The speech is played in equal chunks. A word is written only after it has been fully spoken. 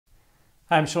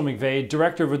Hi, I'm Sean McVeigh,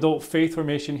 Director of Adult Faith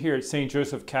Formation here at St.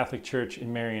 Joseph Catholic Church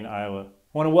in Marion, Iowa. I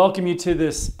want to welcome you to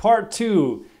this part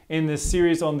 2 in this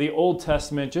series on the Old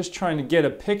Testament, just trying to get a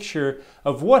picture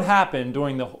of what happened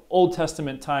during the Old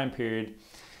Testament time period.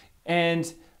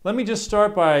 And let me just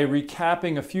start by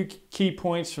recapping a few key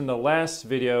points from the last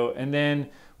video, and then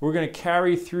we're going to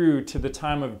carry through to the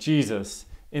time of Jesus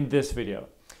in this video.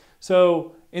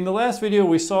 So in the last video,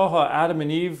 we saw how Adam and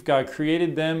Eve, God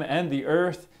created them and the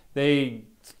earth. They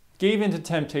gave into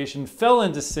temptation, fell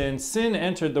into sin, sin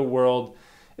entered the world.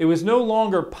 It was no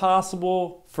longer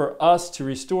possible for us to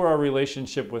restore our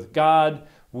relationship with God.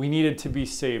 We needed to be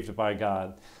saved by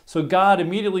God. So God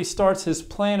immediately starts his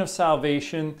plan of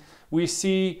salvation. We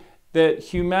see that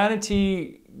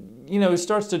humanity,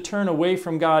 starts to turn away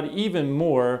from God even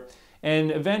more.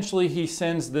 And eventually he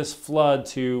sends this flood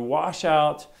to wash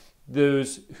out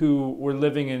those who were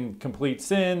living in complete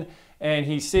sin. And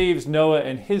he saves Noah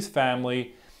and his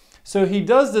family. So he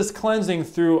does this cleansing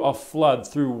through a flood,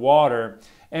 through water.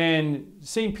 And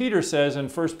St. Peter says in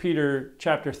 1 Peter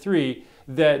chapter 3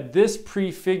 that this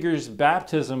prefigures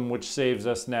baptism, which saves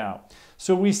us now.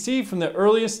 So we see from the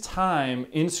earliest time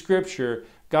in Scripture,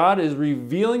 God is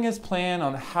revealing his plan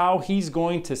on how he's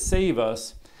going to save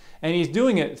us. And he's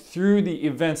doing it through the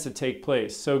events that take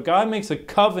place. So God makes a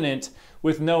covenant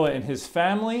with Noah and his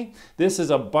family. This is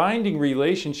a binding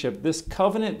relationship. This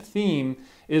covenant theme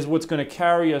is what's going to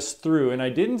carry us through. And I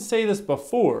didn't say this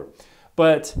before,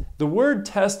 but the word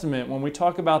testament, when we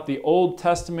talk about the Old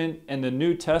Testament and the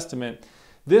New Testament,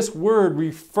 this word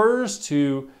refers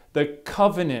to the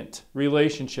covenant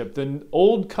relationship, the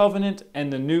Old Covenant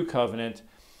and the New Covenant.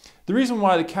 The reason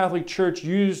why the Catholic Church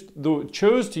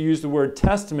chose to use the word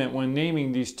testament when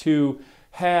naming these two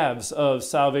halves of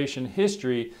salvation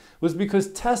history was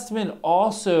because testament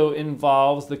also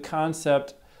involves the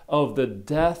concept of the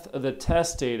death of the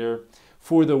testator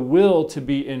for the will to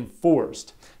be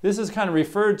enforced. This is kind of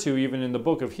referred to even in the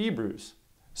book of Hebrews.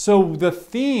 So the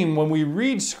theme, when we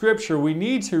read Scripture, we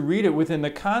need to read it within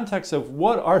the context of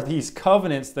what are these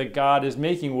covenants that God is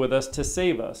making with us to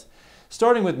save us.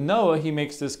 Starting with Noah, he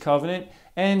makes this covenant,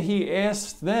 and he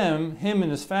asks them, him and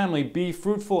his family, be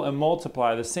fruitful and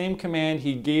multiply. The same command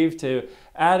he gave to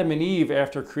Adam and Eve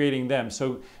after creating them.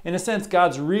 So in a sense,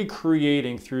 God's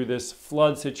recreating through this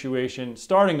flood situation,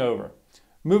 starting over.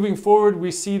 Moving forward,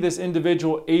 we see this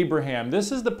individual, Abraham.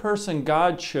 This is the person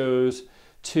God chose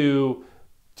to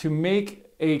make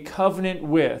a covenant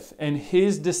with, and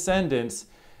his descendants.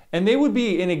 And they would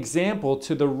be an example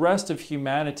to the rest of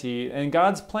humanity. And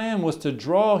God's plan was to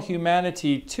draw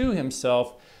humanity to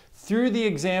himself through the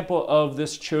example of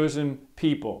this chosen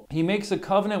people. He makes a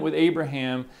covenant with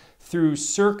Abraham through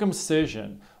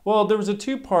circumcision. Well, there was a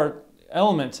two-part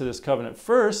element to this covenant.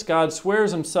 First, God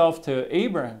swears himself to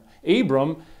Abram he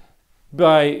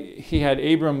had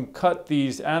Abram cut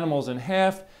these animals in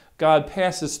half. God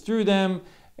passes through them.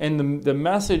 And the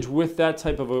message with that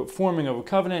type of a forming of a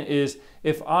covenant is,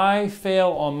 if I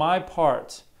fail on my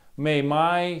part, may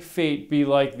my fate be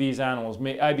like these animals.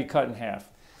 May I be cut in half.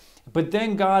 But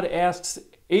then God asks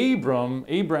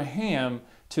Abraham,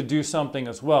 to do something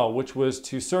as well, which was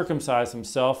to circumcise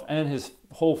himself and his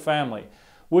whole family,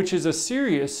 which is a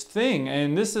serious thing.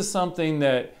 And this is something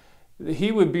that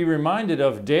he would be reminded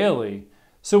of daily.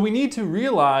 So we need to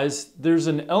realize there's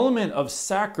an element of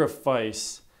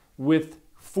sacrifice with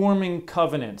forming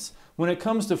covenants. When it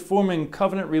comes to forming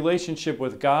covenant relationship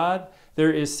with God,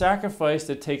 there is sacrifice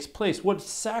that takes place. What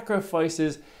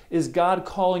sacrifices is God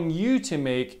calling you to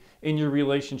make in your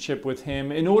relationship with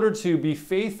him in order to be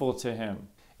faithful to him?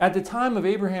 At the time of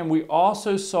Abraham, we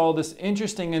also saw this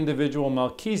interesting individual,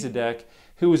 Melchizedek,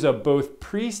 who was a both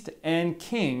priest and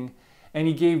king, and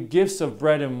he gave gifts of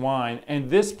bread and wine, and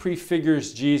this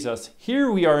prefigures Jesus. Here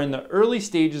we are in the early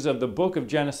stages of the book of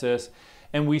Genesis,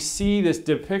 and we see this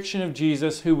depiction of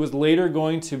Jesus, who was later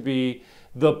going to be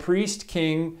the priest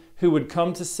king who would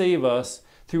come to save us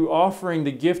through offering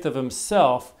the gift of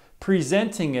himself,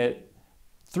 presenting it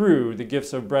through the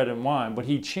gifts of bread and wine. But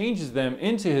he changes them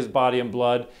into his body and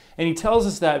blood, and he tells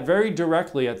us that very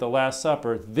directly at the Last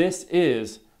Supper. This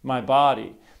is my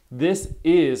body. This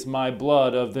is my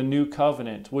blood of the new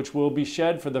covenant, which will be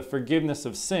shed for the forgiveness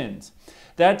of sins.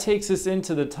 That takes us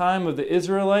into the time of the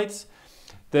Israelites.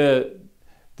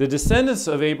 The descendants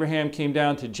of Abraham came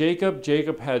down to Jacob.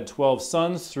 Jacob had 12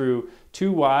 sons through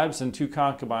 2 wives and 2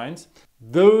 concubines.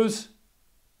 Those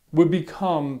would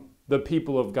become the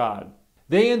people of God.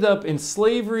 They end up in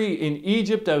slavery in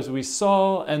Egypt, as we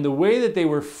saw, and the way that they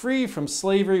were free from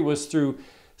slavery was through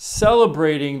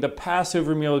celebrating the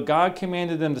Passover meal God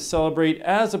commanded them to celebrate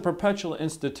as a perpetual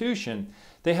institution.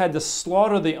 They had to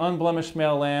slaughter the unblemished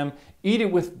male lamb, eat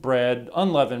it with bread,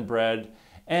 unleavened bread,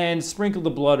 and sprinkle the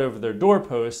blood over their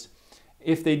doorposts.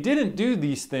 If they didn't do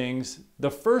these things,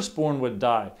 the firstborn would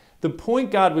die. The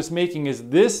point God was making is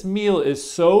this meal is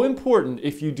so important.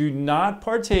 If you do not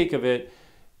partake of it,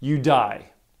 you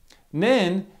die. And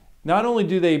then, not only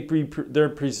do they're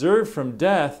preserved from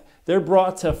death, they're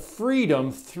brought to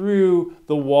freedom through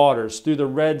the waters, through the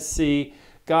Red Sea.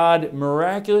 God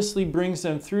miraculously brings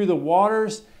them through the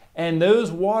waters, and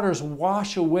those waters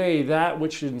wash away that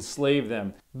which enslaved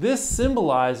them. This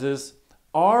symbolizes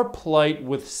our plight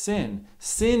with sin.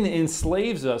 Sin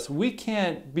enslaves us. We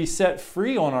can't be set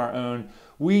free on our own.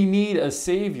 We need a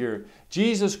Savior.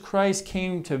 Jesus Christ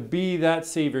came to be that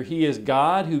Savior. He is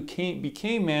God who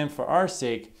became man for our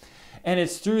sake. And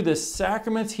it's through the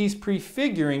sacraments He's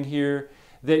prefiguring here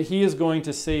that He is going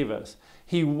to save us.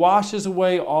 He washes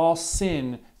away all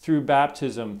sin through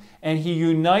baptism, and He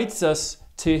unites us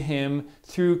to Him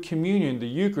through communion, the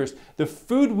Eucharist. The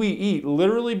food we eat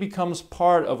literally becomes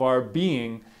part of our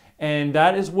being, and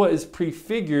that is what is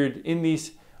prefigured in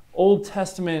these Old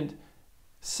Testament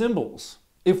symbols.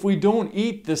 If we don't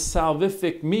eat this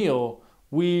salvific meal,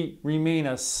 we remain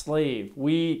a slave.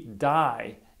 We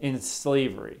die in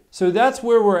slavery. So that's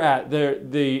where we're at.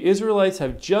 The Israelites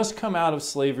have just come out of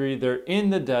slavery. They're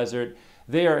in the desert.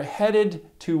 They are headed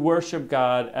to worship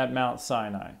God at Mount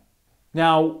Sinai.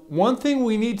 Now, one thing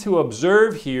we need to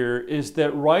observe here is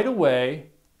that right away,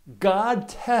 God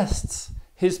tests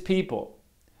His people.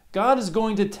 God is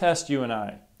going to test you and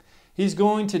I. He's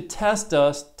going to test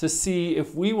us to see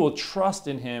if we will trust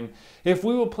in Him, if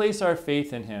we will place our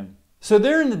faith in Him. So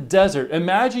they're in the desert.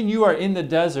 Imagine you are in the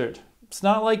desert. It's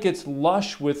not like it's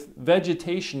lush with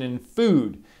vegetation and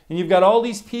food. And you've got all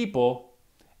these people,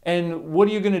 and what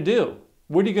are you going to do?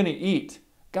 What are you going to eat?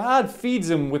 God feeds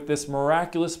them with this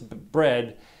miraculous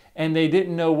bread, and they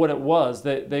didn't know what it was.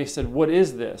 They said, "What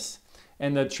is this?"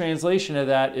 And the translation of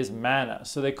that is manna.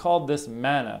 So they called this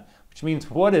manna, which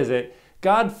means, what is it?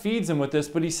 God feeds them with this,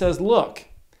 but He says, look,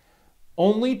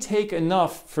 only take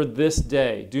enough for this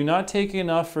day. Do not take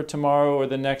enough for tomorrow or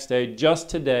the next day, just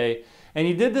today. And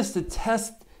He did this to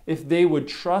test if they would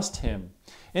trust Him.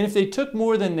 And if they took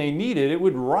more than they needed, it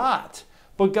would rot.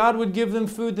 But God would give them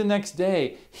food the next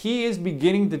day. He is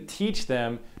beginning to teach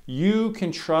them, you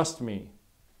can trust me.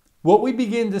 What we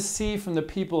begin to see from the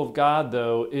people of God,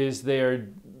 though, is they are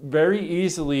very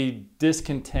easily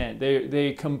discontent.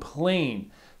 They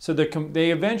complain. So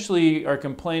they eventually are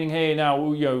complaining, hey, now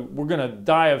we're going to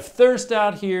die of thirst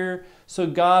out here. So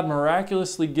God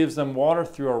miraculously gives them water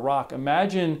through a rock.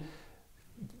 Imagine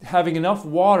having enough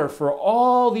water for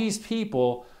all these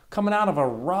people coming out of a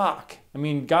rock. I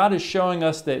mean, God is showing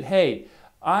us that, hey,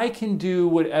 I can do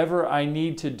whatever I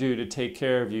need to do to take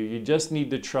care of you. You just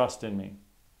need to trust in me.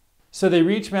 So they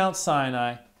reach Mount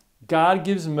Sinai. God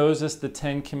gives Moses the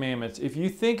 10 Commandments. If you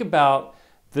think about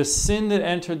the sin that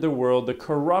entered the world, the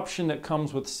corruption that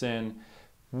comes with sin,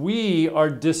 we are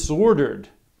disordered.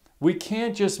 We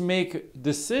can't just make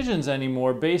decisions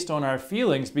anymore based on our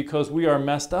feelings because we are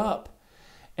messed up.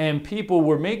 And people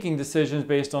were making decisions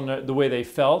based on the way they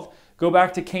felt. Go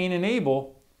back to Cain and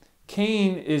Abel.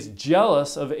 Cain is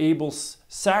jealous of Abel's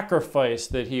sacrifice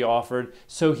that he offered,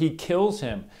 so he kills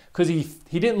him because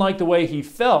he didn't like the way he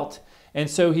felt, and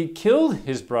so he killed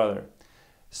his brother.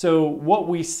 So what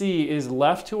we see is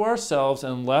left to ourselves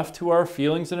and left to our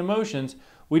feelings and emotions,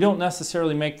 we don't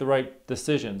necessarily make the right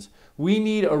decisions. We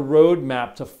need a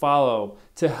roadmap to follow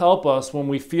to help us when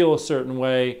we feel a certain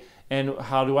way. And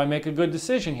how do I make a good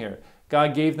decision here?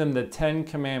 God gave them the 10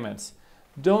 Commandments.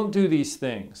 Don't do these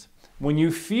things. When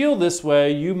you feel this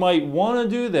way, you might want to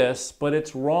do this, but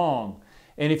it's wrong.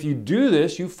 And if you do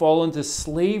this, you fall into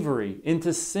slavery,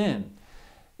 into sin.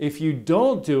 If you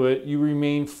don't do it, you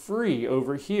remain free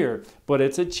over here. But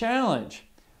it's a challenge.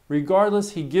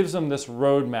 Regardless, He gives them this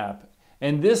roadmap.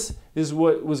 And this is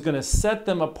what was going to set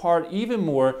them apart even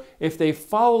more. If they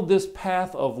followed this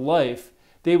path of life,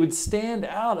 they would stand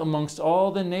out amongst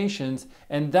all the nations,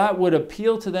 and that would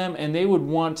appeal to them, and they would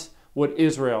want what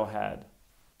Israel had.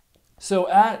 So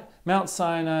at Mount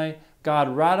Sinai,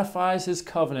 God ratifies His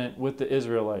covenant with the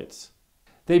Israelites.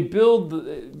 He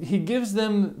gives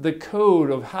them the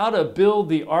code of how to build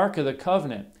the Ark of the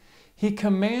Covenant. He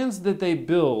commands that they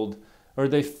build, or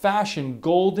they fashion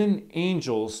golden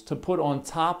angels to put on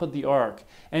top of the ark,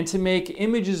 and to make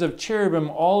images of cherubim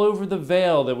all over the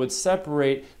veil that would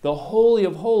separate the Holy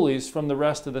of Holies from the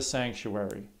rest of the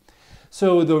sanctuary.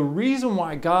 So the reason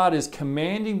why God is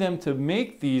commanding them to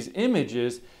make these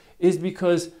images is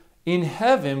because in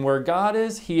heaven, where God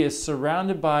is, He is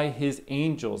surrounded by His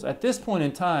angels. At this point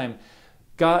in time,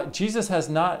 Jesus has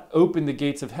not opened the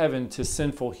gates of heaven to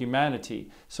sinful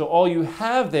humanity. So all you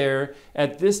have there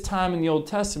at this time in the Old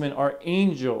Testament are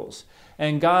angels.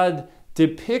 And God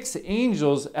depicts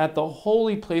angels at the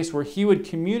holy place where he would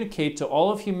communicate to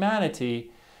all of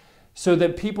humanity so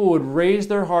that people would raise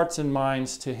their hearts and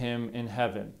minds to him in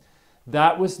heaven.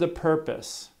 That was the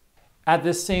purpose. At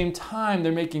the same time,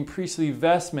 they're making priestly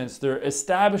vestments. They're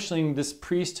establishing this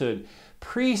priesthood.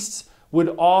 Priests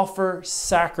would offer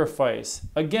sacrifice.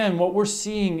 Again, what we're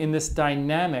seeing in this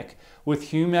dynamic with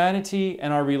humanity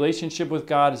and our relationship with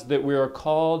God is that we are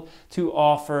called to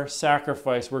offer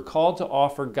sacrifice. We're called to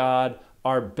offer God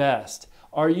our best.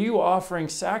 Are you offering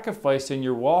sacrifice in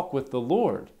your walk with the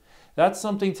Lord? That's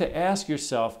something to ask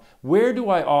yourself. Where do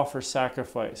I offer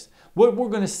sacrifice? What we're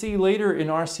going to see later in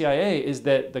RCIA is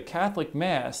that the Catholic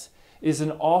Mass is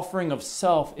an offering of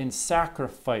self in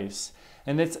sacrifice.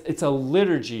 And it's a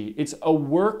liturgy. It's a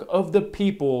work of the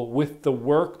people with the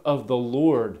work of the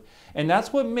Lord. And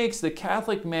that's what makes the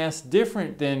Catholic Mass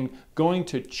different than going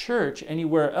to church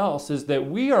anywhere else, is that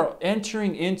we are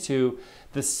entering into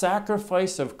the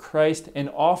sacrifice of Christ and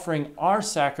offering our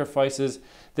sacrifices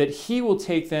that he will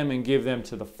take them and give them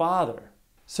to the Father.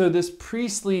 So this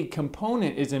priestly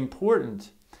component is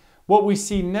important. What we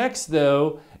see next,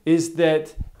 though, is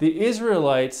that the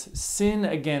Israelites sin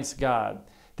against God.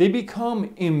 They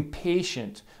become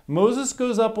impatient. Moses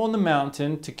goes up on the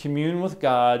mountain to commune with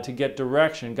God, to get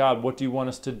direction. God, what do you want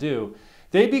us to do?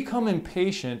 They become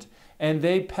impatient and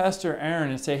they pester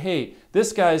Aaron and say, hey,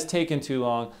 this guy's taking too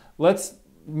long. Let's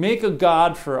make a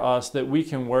god for us that we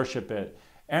can worship it.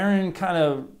 Aaron kind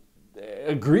of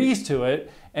agrees to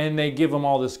it and they give him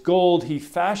all this gold. He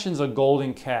fashions a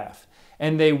golden calf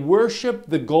and they worship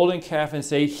the golden calf and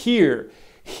say, here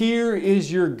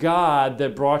is your God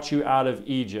that brought you out of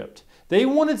Egypt. They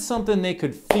wanted something they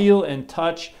could feel and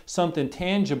touch, something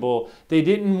tangible. They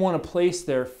didn't want to place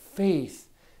their faith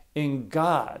in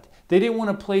God. They didn't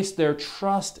want to place their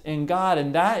trust in God,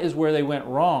 and that is where they went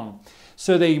wrong.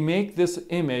 So they make this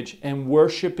image and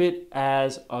worship it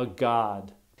as a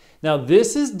god. Now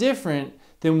this is different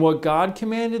than what God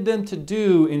commanded them to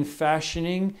do in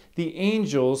fashioning the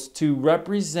angels to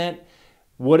represent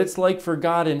what it's like for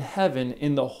God in heaven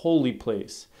in the holy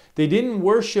place. They didn't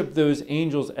worship those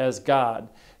angels as God.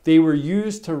 They were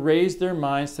used to raise their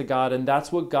minds to God, and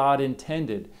that's what God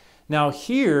intended. Now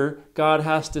here, God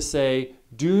has to say,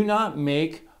 do not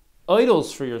make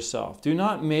idols for yourself. Do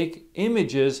not make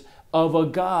images of a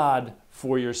god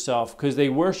for yourself, because they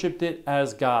worshiped it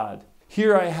as God.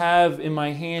 Here I have in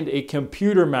my hand a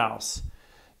computer mouse.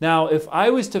 Now, if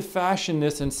I was to fashion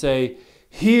this and say,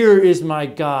 here is my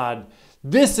God,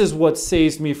 this is what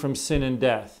saves me from sin and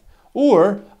death.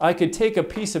 Or I could take a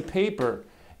piece of paper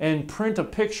and print a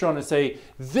picture on it and say,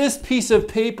 this piece of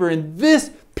paper and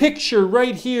this picture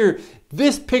right here,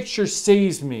 this picture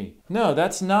saves me. No,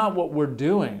 that's not what we're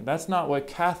doing. That's not what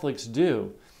Catholics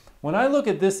do. When I look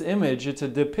at this image, it's a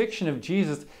depiction of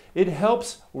Jesus. It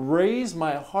helps raise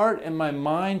my heart and my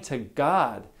mind to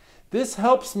God. This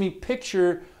helps me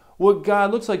picture what God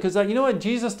looks like, because you know what?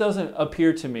 Jesus doesn't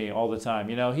appear to me all the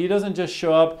time. You know, he doesn't just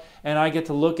show up and I get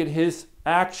to look at his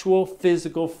actual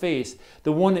physical face.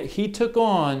 The one that he took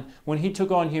on when he took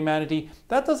on humanity,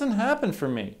 that doesn't happen for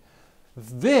me.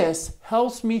 This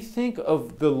helps me think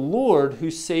of the Lord who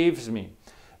saves me.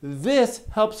 This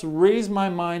helps raise my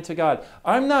mind to God.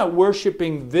 I'm not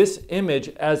worshiping this image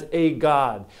as a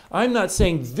God. I'm not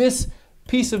saying this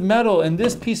piece of metal and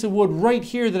this piece of wood right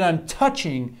here that I'm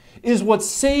touching is what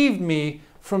saved me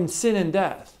from sin and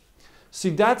death.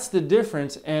 See, that's the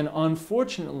difference, and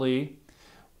unfortunately,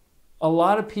 a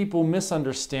lot of people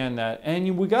misunderstand that.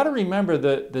 And we got to remember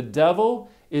that the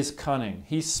devil is cunning.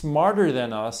 He's smarter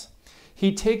than us.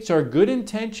 He takes our good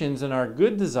intentions and our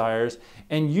good desires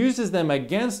and uses them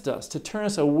against us to turn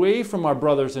us away from our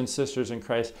brothers and sisters in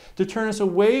Christ, to turn us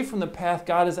away from the path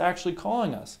God is actually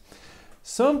calling us.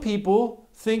 Some people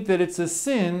think that it's a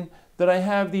sin that I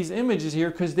have these images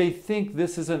here because they think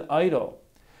this is an idol.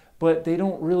 But they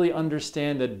don't really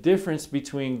understand the difference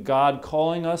between God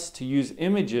calling us to use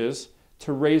images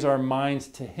to raise our minds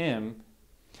to Him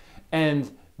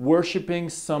and worshiping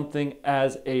something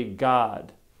as a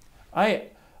God. I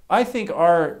think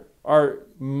our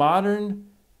modern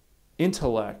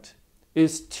intellect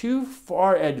is too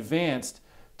far advanced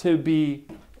to be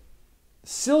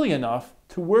silly enough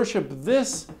to worship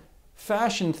this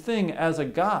fashioned thing as a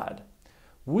god.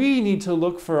 We need to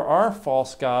look for our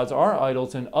false gods, our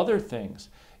idols, in other things.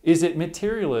 Is it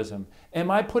materialism?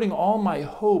 Am I putting all my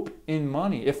hope in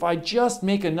money? If I just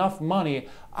make enough money,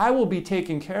 I will be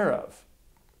taken care of.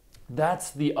 That's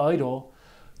the idol.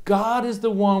 God is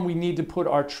the one we need to put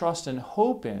our trust and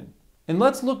hope in. And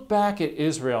let's look back at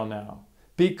Israel now.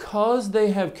 Because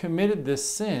they have committed this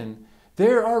sin,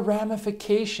 there are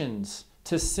ramifications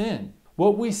to sin.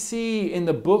 What we see in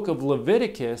the book of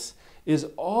Leviticus is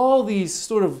all these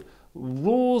sort of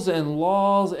rules and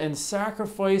laws and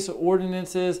sacrifice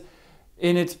ordinances,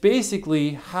 and it's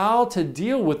basically how to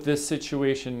deal with this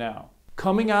situation now.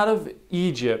 Coming out of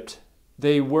Egypt,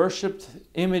 they worshipped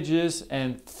images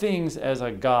and things as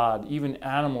a god, even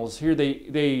animals. Here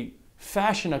they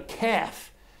fashion a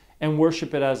calf and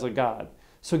worship it as a god.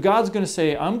 So God's going to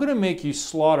say, I'm going to make you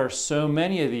slaughter so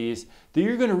many of these that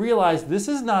you're going to realize this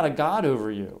is not a God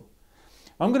over you.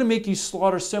 I'm going to make you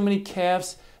slaughter so many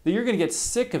calves that you're going to get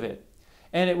sick of it.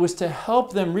 And it was to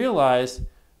help them realize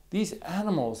these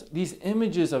animals, these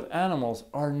images of animals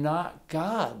are not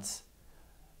gods.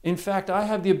 In fact, I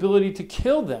have the ability to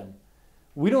kill them.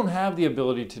 We don't have the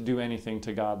ability to do anything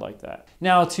to God like that.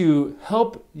 Now, to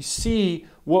help you see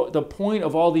what the point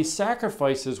of all these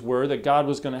sacrifices were that God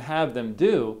was going to have them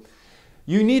do,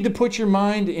 you need to put your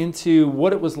mind into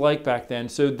what it was like back then.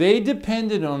 So they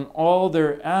depended on all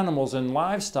their animals and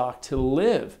livestock to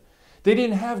live. They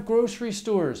didn't have grocery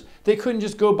stores. They couldn't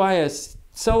just go buy a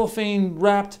cellophane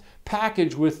wrapped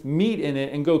package with meat in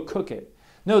it and go cook it.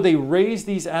 No, they raised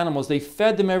these animals. They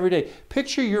fed them every day.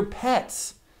 Picture your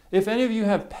pets. If any of you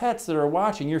have pets that are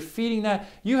watching, you're feeding that,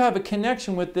 you have a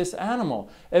connection with this animal.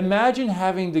 Imagine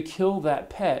having to kill that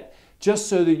pet just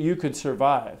so that you could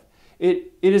survive.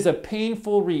 It is a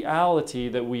painful reality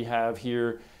that we have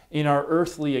here in our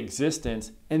earthly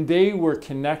existence, and they were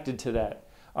connected to that.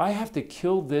 I have to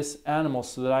kill this animal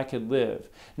so that I could live.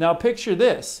 Now picture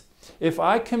this. If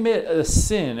I commit a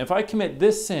sin, if I commit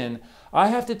this sin, I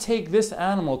have to take this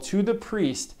animal to the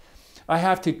priest. I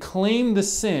have to claim the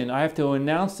sin. I have to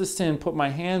announce the sin, put my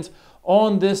hands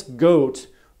on this goat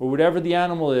or whatever the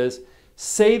animal is,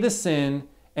 say the sin,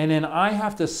 and then I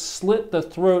have to slit the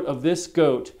throat of this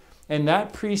goat. And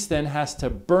that priest then has to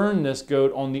burn this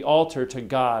goat on the altar to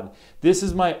God. This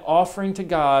is my offering to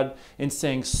God in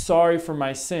saying sorry for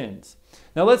my sins.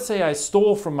 Now let's say I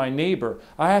stole from my neighbor.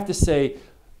 I have to say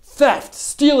theft,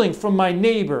 stealing from my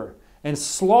neighbor, and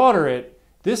slaughter it.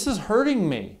 This is hurting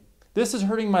me. This is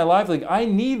hurting my livelihood. I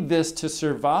need this to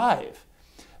survive.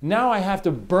 Now I have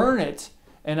to burn it,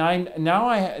 and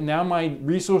now my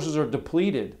resources are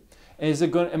depleted.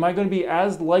 Am I going to be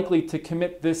as likely to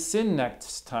commit this sin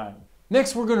next time?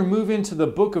 Next, we're going to move into the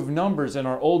book of Numbers in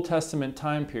our Old Testament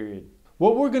time period.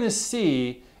 What we're going to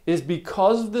see is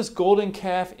because of this golden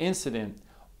calf incident,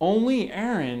 only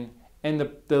Aaron and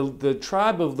the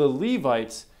tribe of the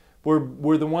Levites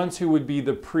were the ones who would be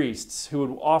the priests, who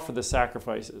would offer the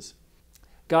sacrifices.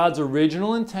 God's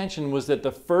original intention was that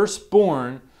the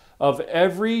firstborn of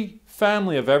every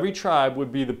family, of every tribe,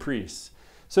 would be the priests.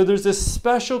 So there's this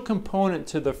special component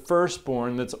to the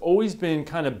firstborn that's always been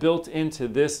kind of built into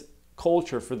this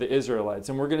culture for the Israelites,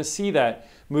 and we're going to see that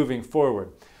moving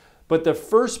forward. But the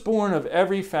firstborn of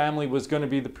every family was going to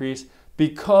be the priest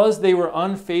because they were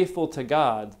unfaithful to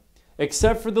God.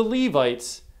 Except for the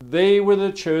Levites, they were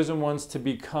the chosen ones to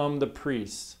become the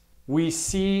priests. We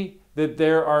see that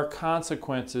there are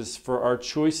consequences for our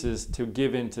choices to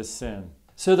give in to sin.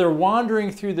 So they're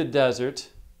wandering through the desert.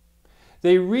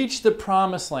 They reach the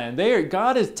promised land.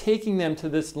 God is taking them to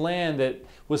this land that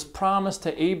was promised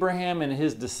to Abraham and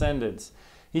his descendants.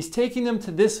 He's taking them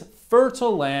to this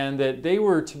fertile land that they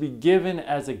were to be given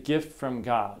as a gift from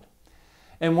God.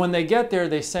 And when they get there,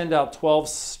 they send out 12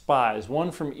 spies,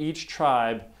 one from each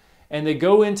tribe, and they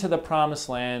go into the promised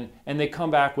land and they come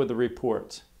back with a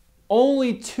report.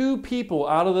 Only 2 people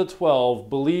out of the 12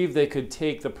 believed they could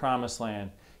take the promised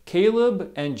land,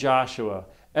 Caleb and Joshua.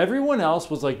 Everyone else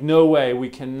was like, no way, we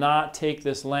cannot take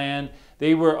this land.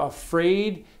 They were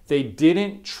afraid. They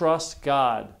didn't trust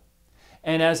God.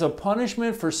 And as a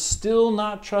punishment for still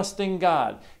not trusting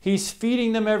God, He's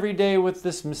feeding them every day with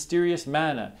this mysterious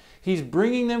manna. He's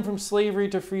bringing them from slavery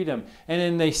to freedom. And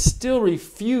then they still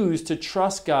refuse to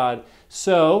trust God.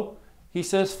 So He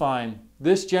says, fine,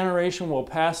 this generation will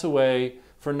pass away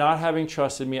for not having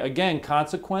trusted me. Again,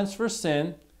 consequence for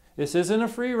sin. This isn't a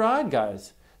free ride,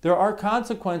 guys. There are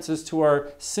consequences to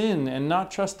our sin and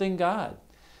not trusting God.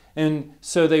 And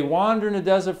so they wander in the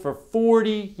desert for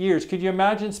 40 years. Could you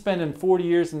imagine spending 40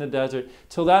 years in the desert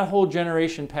till that whole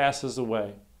generation passes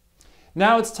away?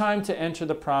 Now it's time to enter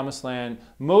the promised land.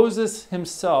 Moses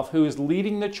himself, who is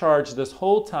leading the charge this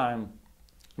whole time,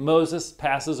 Moses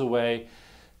passes away.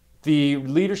 The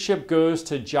leadership goes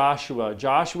to Joshua.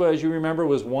 Joshua, as you remember,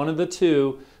 was one of the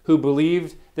 2 who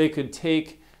believed they could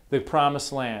take the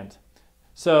promised land.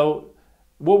 So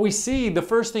what we see, the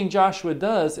first thing Joshua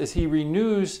does is he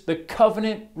renews the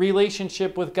covenant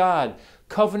relationship with God.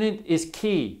 Covenant is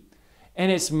key.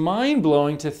 And it's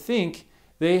mind-blowing to think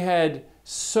they had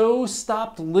so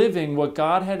stopped living what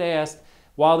God had asked.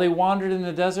 While they wandered in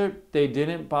the desert, they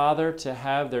didn't bother to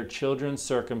have their children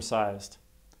circumcised.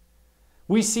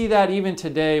 We see that even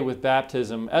today with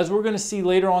baptism. As we're going to see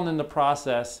later on in the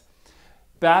process,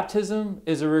 baptism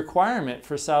is a requirement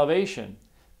for salvation.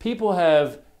 People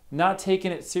have not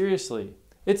taken it seriously.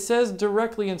 It says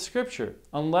directly in Scripture,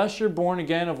 unless you're born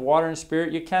again of water and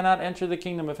spirit, you cannot enter the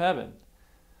kingdom of heaven.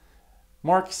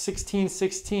 Mark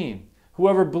 16:16,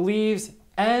 whoever believes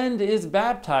and is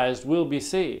baptized will be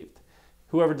saved.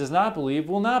 Whoever does not believe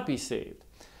will not be saved.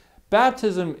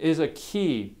 Baptism is a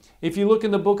key. If you look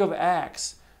in the book of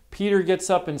Acts, Peter gets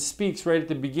up and speaks right at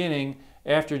the beginning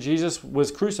after Jesus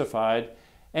was crucified,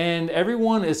 and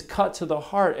everyone is cut to the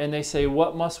heart and they say,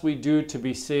 what must we do to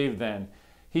be saved then?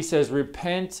 He says,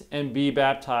 repent and be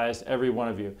baptized, every one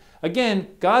of you. Again,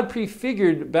 God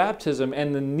prefigured baptism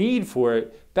and the need for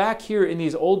it back here in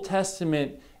these Old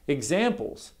Testament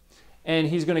examples. And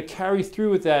he's going to carry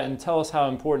through with that and tell us how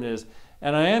important it is.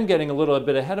 And I am getting a little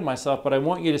bit ahead of myself, but I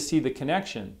want you to see the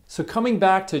connection. So coming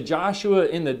back to Joshua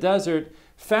in the desert,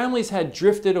 families had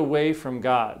drifted away from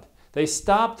God. They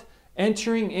stopped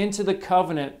entering into the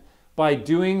covenant by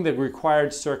doing the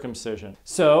required circumcision.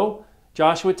 So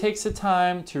Joshua takes the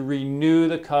time to renew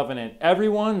the covenant.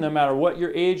 Everyone, no matter what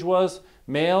your age was,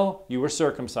 male, you were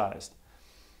circumcised.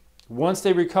 Once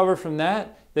they recover from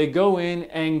that, they go in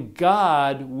and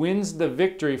God wins the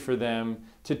victory for them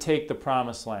to take the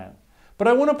promised land. But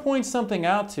I want to point something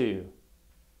out to you.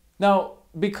 Now,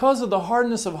 because of the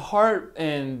hardness of heart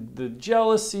and the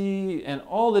jealousy and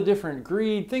all the different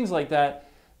greed, things like that,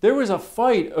 there was a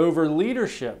fight over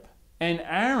leadership. And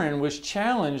Aaron was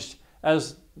challenged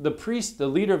as the priest, the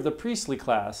leader of the priestly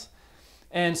class.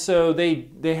 And so they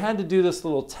had to do this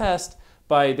little test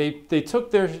by, they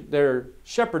took their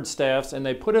shepherd staffs and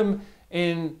they put them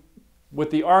in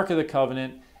with the Ark of the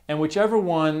Covenant, and whichever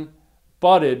one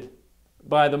budded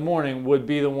by the morning would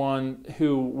be the one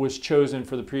who was chosen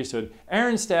for the priesthood.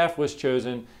 Aaron's staff was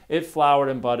chosen. It flowered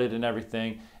and budded and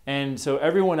everything. And so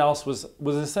everyone else was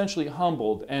essentially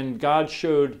humbled, and God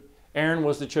showed Aaron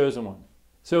was the chosen one.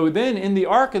 So then in the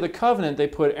Ark of the Covenant, they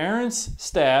put Aaron's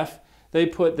staff, they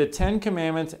put the 10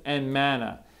 Commandments and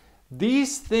manna.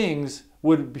 These things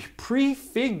would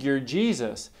prefigure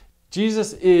Jesus.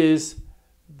 Jesus is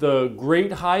the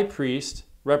great high priest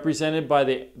represented by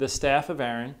the staff of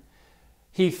Aaron.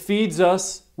 He feeds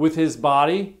us with his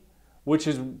body, which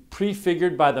is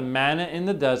prefigured by the manna in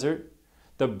the desert,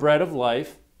 the bread of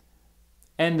life.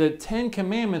 And the 10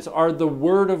 Commandments are the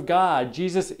Word of God.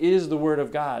 Jesus is the Word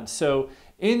of God. So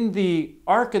in the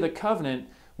Ark of the Covenant,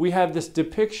 we have this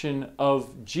depiction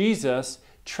of Jesus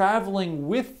traveling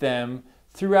with them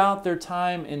throughout their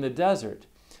time in the desert.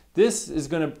 This is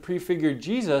going to prefigure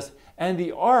Jesus, and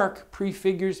the ark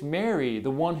prefigures Mary, the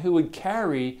one who would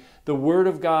carry the Word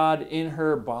of God in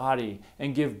her body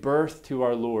and give birth to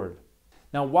our Lord.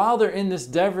 Now, while they're in this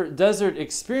desert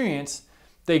experience,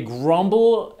 they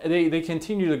grumble, they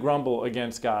continue to grumble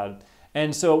against God.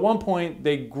 And so at one point,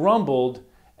 they grumbled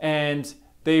and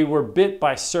they were bit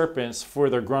by serpents for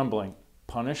their grumbling.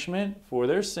 Punishment for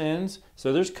their sins.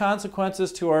 So there's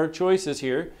consequences to our choices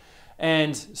here.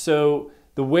 And so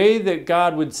the way that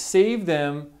God would save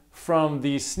them from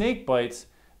these snake bites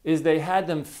is they had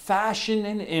them fashion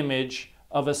an image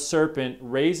of a serpent,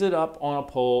 raise it up on a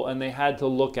pole, and they had to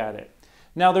look at it.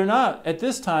 Now at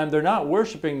this time, they're not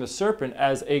worshiping the serpent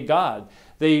as a god.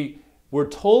 They were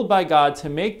told by God to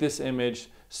make this image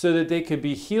so that they could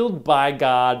be healed by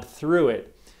God through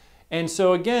it. And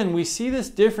so again, we see this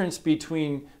difference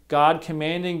between God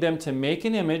commanding them to make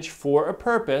an image for a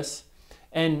purpose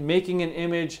and making an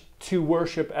image to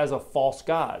worship as a false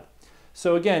god.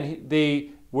 So again,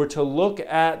 they were to look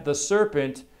at the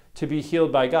serpent to be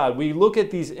healed by God. We look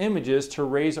at these images to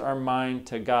raise our mind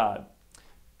to God.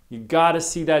 You got to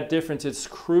see that difference. It's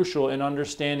crucial in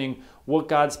understanding what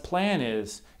God's plan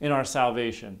is in our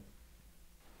salvation.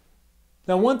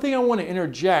 Now, one thing I want to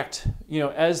interject,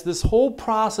 as this whole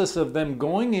process of them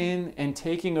going in and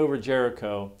taking over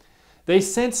Jericho, they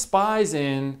sent spies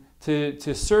in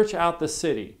to search out the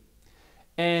city.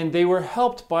 And they were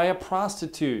helped by a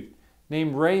prostitute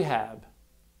named Rahab.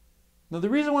 Now, the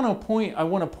reason I want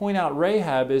to point out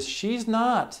Rahab is she's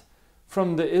not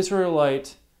from the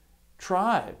Israelite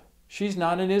tribe. She's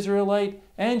not an Israelite,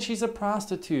 and she's a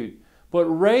prostitute. But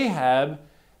Rahab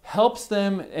helps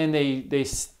them, and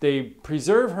they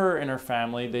preserve her and her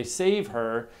family. They save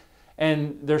her,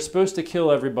 and they're supposed to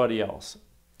kill everybody else.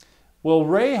 Well,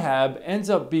 Rahab ends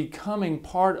up becoming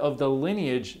part of the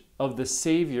lineage of the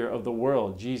Savior of the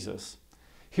world, Jesus.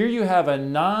 Here you have a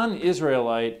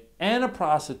non-Israelite and a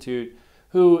prostitute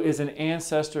who is an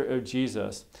ancestor of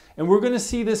Jesus. And we're going to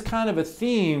see this kind of a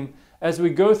theme as we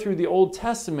go through the Old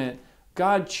Testament.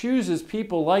 God chooses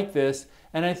people like this,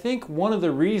 and I think one of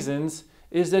the reasons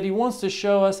is that he wants to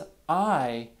show us,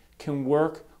 I can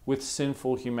work with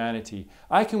sinful humanity.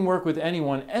 I can work with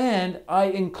anyone, and I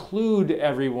include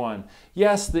everyone.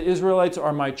 Yes, the Israelites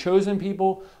are my chosen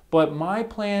people, but my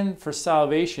plan for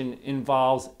salvation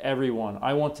involves everyone.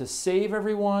 I want to save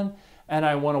everyone, and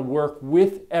I want to work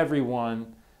with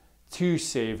everyone to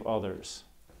save others.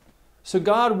 So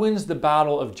God wins the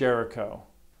battle of Jericho.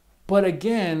 But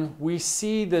again, we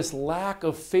see this lack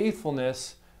of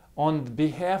faithfulness on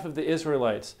behalf of the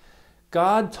Israelites.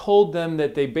 God told them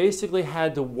that they basically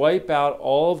had to wipe out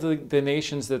all of the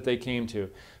nations that they came to.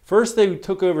 First they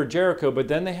took over Jericho, but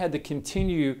then they had to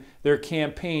continue their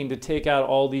campaign to take out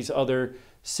all these other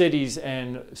cities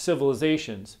and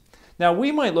civilizations. Now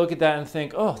we might look at that and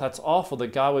think, oh, that's awful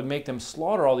that God would make them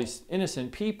slaughter all these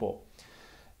innocent people.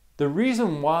 The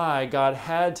reason why God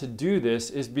had to do this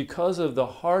is because of the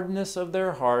hardness of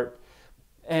their heart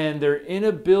and their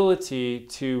inability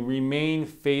to remain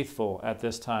faithful at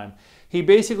this time. He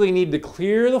basically needed to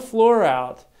clear the floor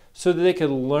out so that they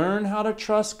could learn how to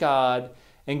trust God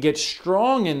and get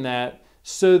strong in that,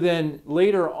 so then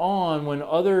later on when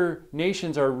other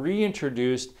nations are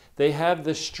reintroduced, they have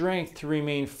the strength to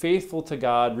remain faithful to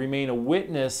God, remain a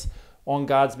witness on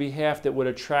God's behalf that would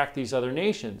attract these other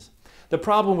nations. The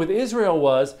problem with Israel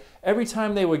was every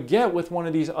time they would get with one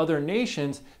of these other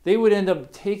nations, they would end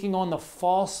up taking on the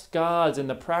false gods and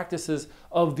the practices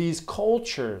of these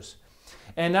cultures.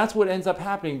 And that's what ends up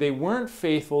happening. They weren't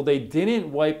faithful. They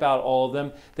didn't wipe out all of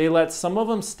them. They let some of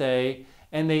them stay,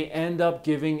 and they end up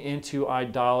giving into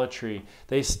idolatry.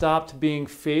 They stopped being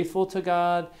faithful to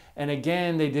God, and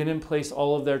again, they didn't place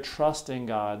all of their trust in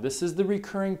God. This is the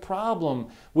recurring problem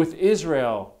with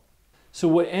Israel. So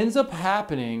what ends up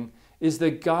happening is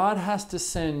that God has to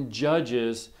send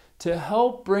judges to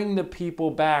help bring the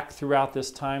people back throughout this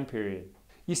time period.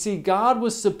 You see, God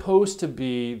was supposed to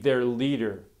be their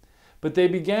leader, but they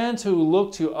began to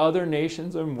look to other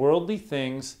nations and worldly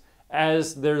things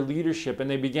as their leadership, and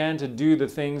they began to do the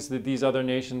things that these other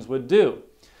nations would do.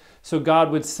 So God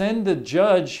would send the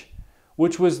judge,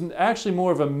 which was actually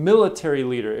more of a military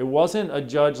leader. It wasn't a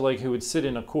judge like who would sit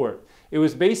in a court. It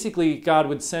was basically God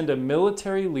would send a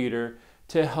military leader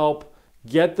to help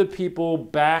get the people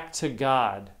back to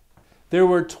God. There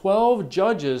were 12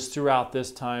 judges throughout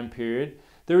this time period.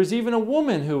 There was even a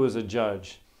woman who was a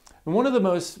judge. And one of the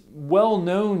most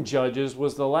well-known judges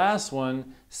was the last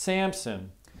one,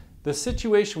 Samson. The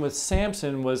situation with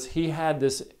Samson was he had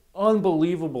this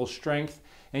unbelievable strength,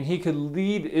 and he could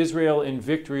lead Israel in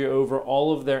victory over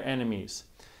all of their enemies.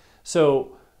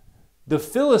 So the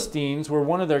Philistines were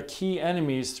one of their key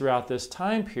enemies throughout this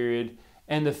time period,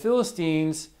 and the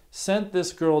Philistines sent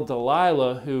this girl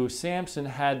Delilah, who Samson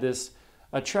had this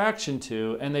attraction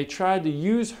to, and they tried to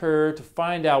use her to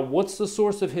find out what's the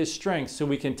source of his strength so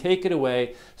we can take it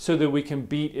away so that we can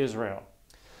beat Israel.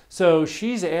 So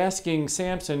she's asking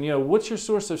Samson, what's your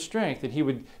source of strength? And he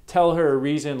would tell her a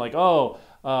reason like,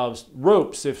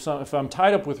 ropes. If I'm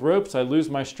tied up with ropes, I lose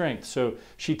my strength. So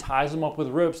she ties him up with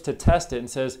ropes to test it and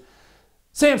says,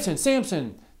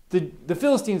 Samson, the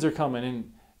Philistines are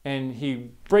coming. And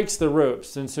he breaks the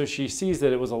ropes, and so she sees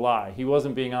that it was a lie. He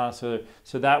wasn't being honest with her,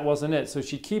 so that wasn't it. So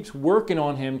she keeps working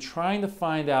on him, trying to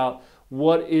find out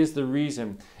what is the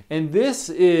reason. And this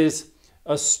is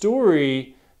a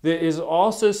story that is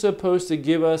also supposed to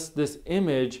give us this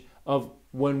image of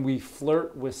when we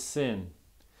flirt with sin.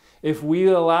 If we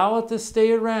allow it to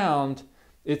stay around,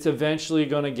 it's eventually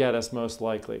going to get us, most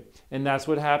likely. And that's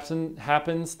what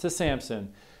happens to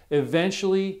Samson.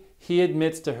 Eventually, he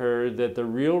admits to her that the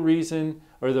real reason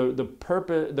or the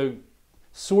purpose, the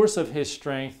source of his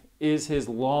strength is his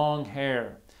long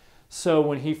hair. So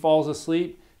when he falls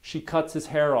asleep, she cuts his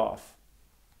hair off.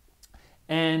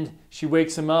 And she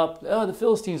wakes him up. Oh, the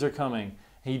Philistines are coming.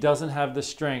 He doesn't have the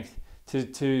strength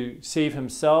to save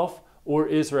himself or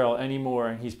Israel anymore,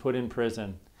 and he's put in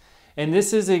prison. And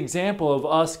this is an example of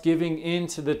us giving in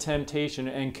to the temptation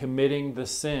and committing the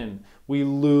sin. We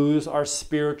lose our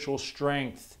spiritual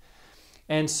strength.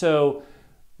 And so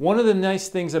one of the nice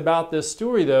things about this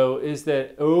story, though, is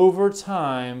that over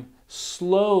time,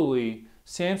 slowly,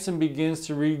 Samson begins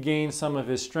to regain some of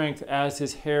his strength as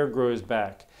his hair grows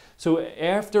back. So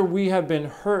after we have been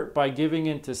hurt by giving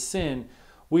into sin,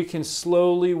 we can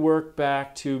slowly work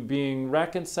back to being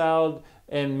reconciled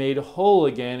and made whole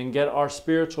again and get our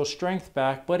spiritual strength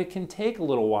back, but it can take a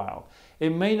little while. It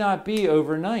may not be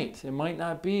overnight. It might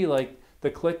not be like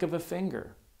the click of a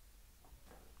finger.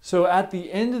 So at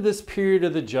the end of this period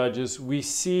of the Judges, we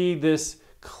see this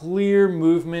clear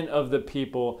movement of the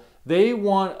people. They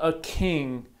want a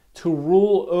king to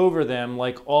rule over them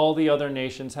like all the other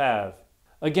nations have.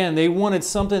 Again, they wanted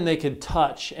something they could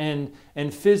touch and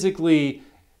physically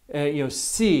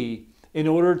see in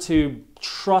order to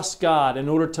trust God, in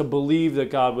order to believe that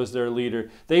God was their leader.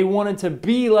 They wanted to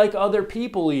be like other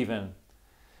people even.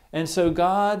 And so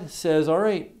God says, all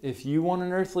right, if you want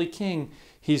an earthly king,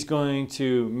 he's going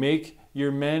to make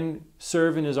your men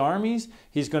serve in his armies.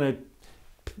 He's going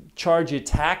to charge you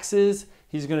taxes.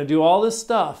 He's going to do all this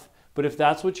stuff. But if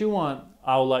that's what you want,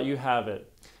 I'll let you have it.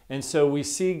 And so we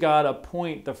see God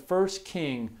appoint the first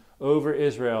king over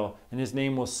Israel, and his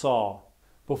name was Saul.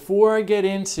 Before I get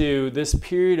into this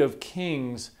period of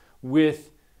kings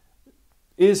with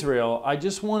Israel, I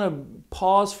just want to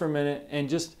pause for a minute and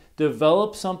just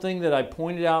develop something that I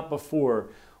pointed out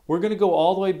before. We're going to go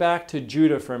all the way back to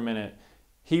Judah for a minute.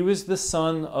 He was the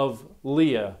son of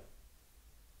Leah,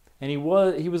 and he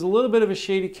was a little bit of a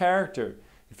shady character.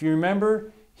 If you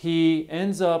remember, he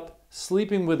ends up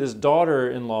sleeping with his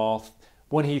daughter-in-law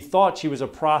when he thought she was a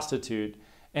prostitute,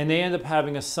 and they end up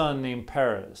having a son named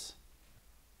Perez.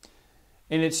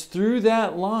 And it's through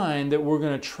that line that we're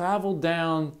going to travel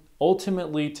down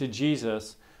ultimately to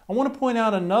Jesus. I want to point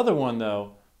out another one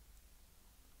though.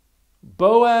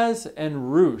 Boaz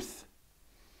and Ruth.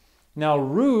 Now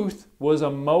Ruth was a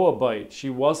Moabite. She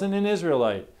wasn't an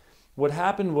Israelite. What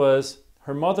happened was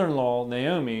her mother-in-law,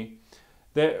 Naomi,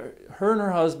 that her and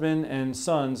her husband and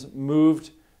sons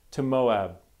moved to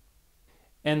Moab.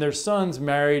 And their sons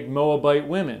married Moabite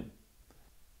women.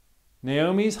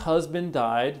 Naomi's husband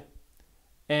died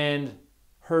and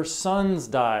her sons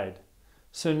died.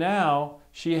 So now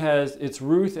it's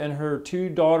Ruth and her two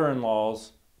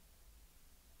daughter-in-laws,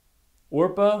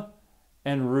 Orpah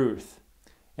and Ruth.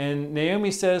 And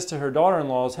Naomi says to her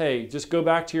daughter-in-laws, hey, just go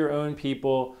back to your own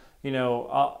people.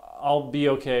 I'll be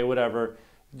okay, whatever.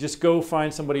 Just go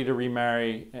find somebody to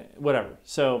remarry, whatever.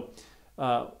 So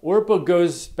Orpah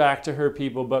goes back to her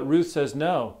people, but Ruth says,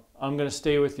 no, I'm going to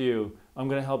stay with you. I'm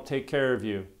going to help take care of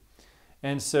you.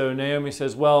 And so Naomi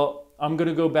says, well, I'm going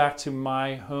to go back to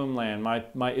my homeland,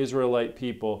 my Israelite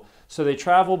people. So they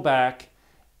travel back,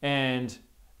 and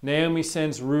Naomi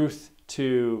sends Ruth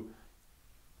to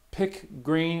pick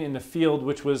grain in the field,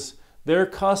 which was their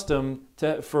custom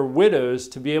for widows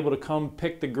to be able to come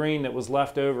pick the grain that was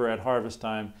left over at harvest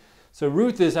time. So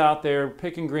Ruth is out there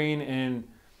picking grain in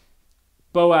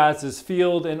Boaz's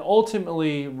field, and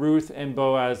ultimately Ruth and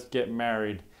Boaz get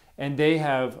married, and they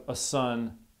have a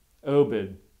son,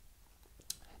 Obed.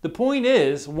 The point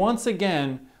is, once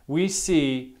again, we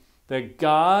see that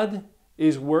God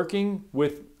is working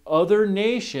with other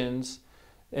nations,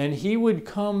 and he would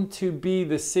come to be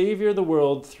the Savior of the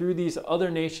world through these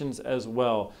other nations as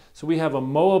well. So we have a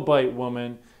Moabite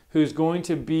woman who's going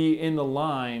to be in the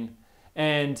line,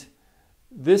 and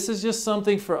this is just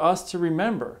something for us to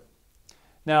remember.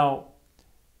 Now,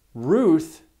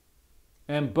 Ruth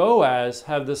and Boaz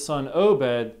have the son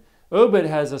Obed. Obed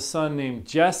has a son named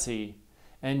Jesse,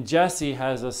 and Jesse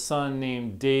has a son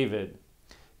named David.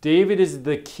 David is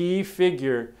the key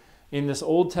figure in this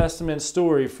Old Testament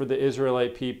story for the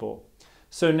Israelite people.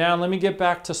 So now let me get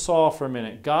back to Saul for a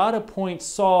minute. God appoints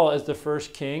Saul as the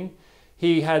first king.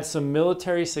 He had some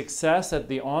military success at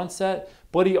the onset,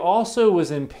 but he also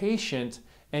was impatient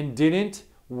and didn't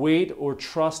wait or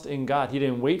trust in God. He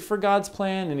didn't wait for God's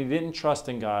plan, and he didn't trust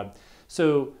in God.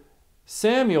 So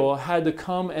Samuel had to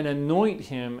come and anoint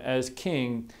him as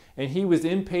king, and he was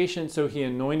impatient, so he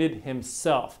anointed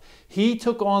himself. He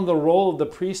took on the role of the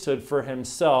priesthood for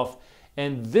himself,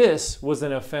 and this was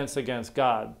an offense against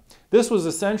God. This was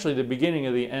essentially the beginning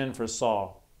of the end for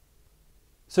Saul.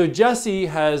 So Jesse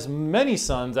has many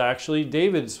sons, actually.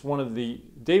 David's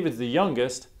the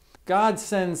youngest. God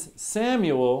sends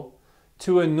Samuel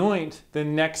to anoint the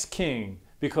next king,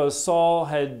 because Saul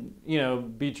had,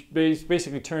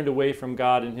 basically turned away from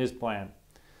God and his plan.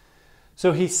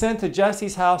 So he's sent to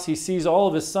Jesse's house. He sees all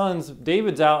of his sons.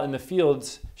 David's out in the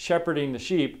fields shepherding the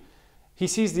sheep. He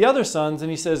sees the other sons,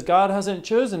 and he says, God hasn't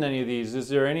chosen any of these. Is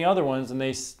there any other ones? And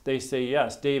they say,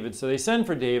 yes, David. So they send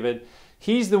for David.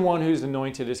 He's the one who's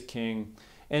anointed as king.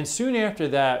 And soon after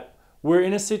that, we're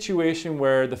in a situation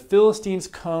where the Philistines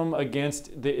come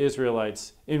against the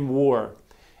Israelites in war.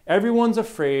 Everyone's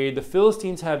afraid. The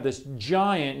Philistines have this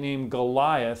giant named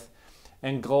Goliath,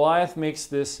 and Goliath makes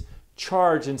this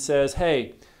charge and says,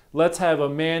 hey, let's have a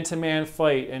man-to-man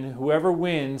fight, and whoever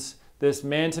wins, this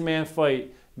man-to-man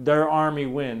fight, their army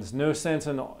wins. No sense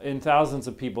in thousands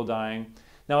of people dying.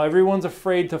 Now everyone's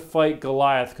afraid to fight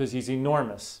Goliath because he's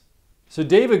enormous. So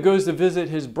David goes to visit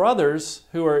his brothers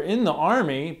who are in the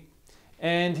army,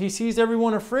 and he sees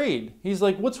everyone afraid. He's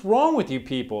like, what's wrong with you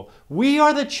people? We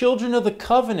are the children of the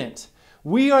covenant.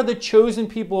 We are the chosen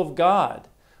people of God.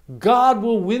 God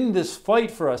will win this fight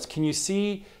for us. Can you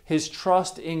see his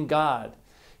trust in God?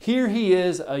 Here he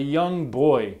is, a young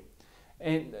boy.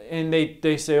 And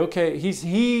they say, okay,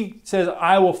 he says,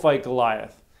 I will fight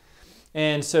Goliath.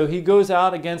 And so he goes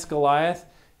out against Goliath,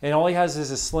 and all he has is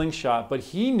a slingshot. But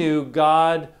he knew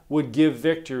God would give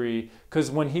victory, because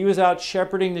when he was out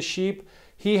shepherding the sheep,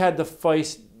 he had to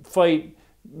fight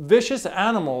vicious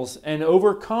animals and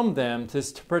overcome them to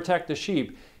protect the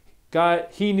sheep.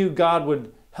 He knew God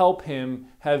would help him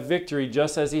have victory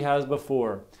just as he has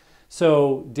before.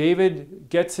 So David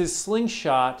gets his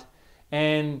slingshot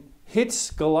and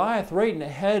hits Goliath right in the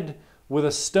head with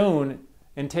a stone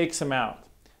and takes him out.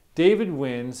 David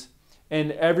wins,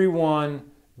 and everyone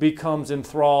becomes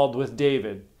enthralled with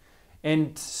David.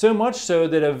 And so much so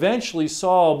that eventually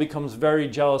Saul becomes very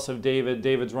jealous of David.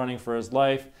 David's running for his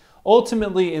life.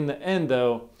 Ultimately, in the end,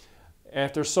 though,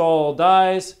 after Saul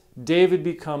dies, David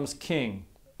becomes king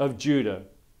of Judah,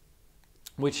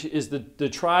 which is the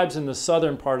tribes in the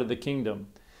southern part of the kingdom.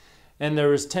 And there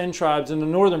was 10 tribes in the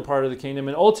northern part of the kingdom.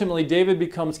 And ultimately, David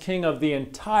becomes king of the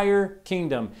entire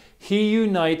kingdom. He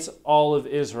unites all of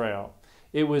Israel.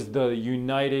 It was the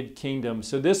united kingdom.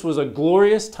 So this was a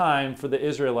glorious time for the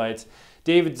Israelites.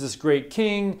 David's this great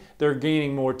king. They're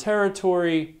gaining more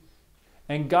territory.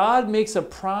 And God makes a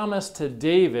promise to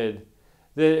David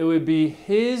that it would be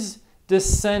his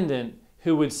descendant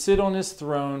who would sit on his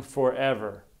throne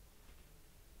forever.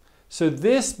 So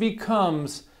this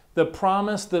becomes the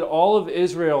promise that all of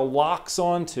Israel locks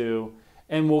onto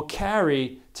and will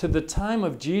carry to the time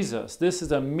of Jesus. This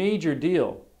is a major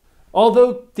deal.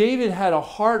 Although David had a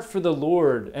heart for the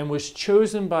Lord and was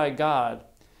chosen by God,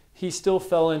 he still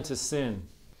fell into sin.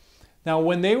 Now,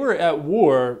 when they were at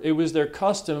war, it was their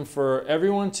custom for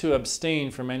everyone to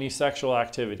abstain from any sexual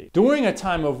activity. During a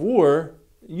time of war,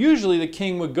 usually the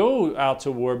king would go out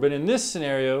to war, but in this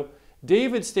scenario,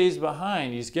 David stays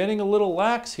behind. He's getting a little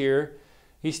lax here.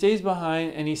 He stays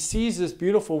behind and he sees this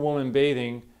beautiful woman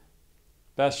bathing,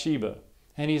 Bathsheba.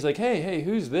 And he's like, hey,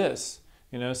 who's this?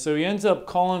 So he ends up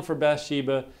calling for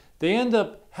Bathsheba. They end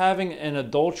up having an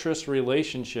adulterous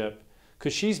relationship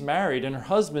because she's married and her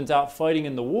husband's out fighting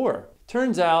in the war.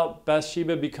 Turns out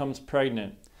Bathsheba becomes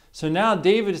pregnant. So now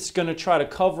David is going to try to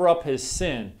cover up his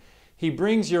sin. He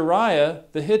brings Uriah,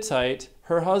 the Hittite,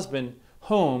 her husband,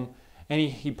 home, and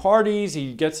he parties,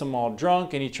 he gets them all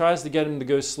drunk, and he tries to get him to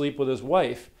go sleep with his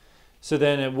wife. So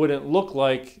then it wouldn't look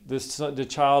like the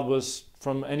child was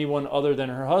from anyone other than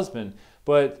her husband.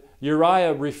 But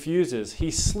Uriah refuses. He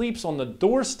sleeps on the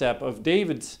doorstep of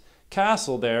David's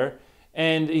castle there,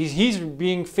 and he's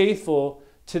being faithful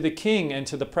to the king and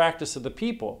to the practice of the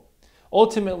people.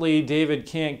 Ultimately, David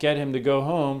can't get him to go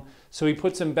home, so he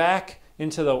puts him back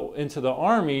into the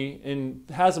army and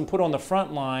has him put on the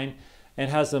front line and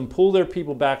has them pull their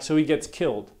people back, so he gets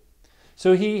killed.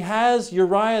 So he has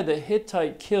Uriah the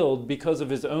Hittite killed because of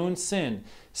his own sin.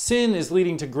 Sin is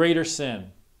leading to greater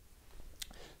sin.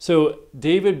 So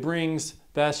David brings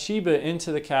Bathsheba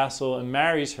into the castle and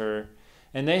marries her,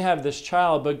 and they have this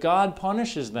child, but God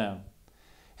punishes them.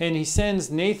 And he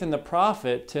sends Nathan the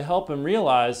prophet to help him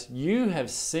realize, you have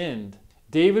sinned.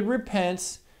 David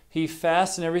repents, he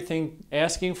fasts and everything,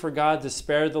 asking for God to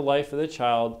spare the life of the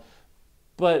child,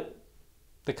 but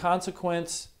the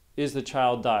consequence is the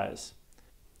child dies.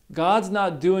 God's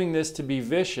not doing this to be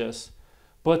vicious,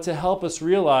 but to help us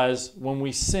realize when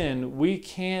we sin, we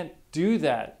can't do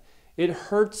that. It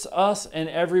hurts us and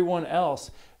everyone else.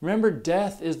 Remember,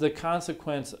 death is the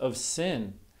consequence of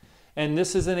sin. And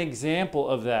this is an example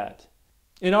of that.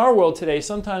 In our world today,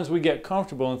 sometimes we get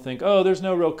comfortable and think, oh, there's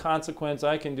no real consequence.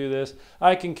 I can do this.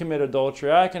 I can commit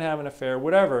adultery. I can have an affair,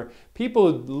 whatever.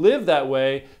 People live that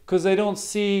way because they don't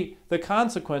see the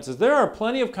consequences. There are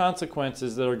plenty of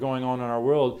consequences that are going on in our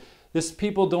world.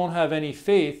 People don't have any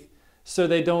faith, so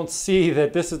they don't see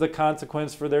that this is the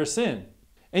consequence for their sin.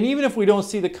 And even if we don't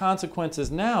see the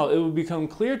consequences now, it will become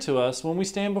clear to us when we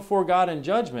stand before God in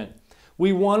judgment.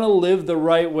 We want to live the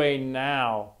right way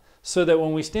now, so that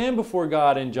when we stand before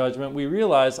God in judgment, we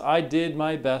realize, I did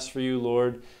my best for you,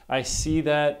 Lord. I see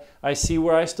that. I see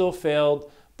where I still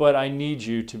failed, but I need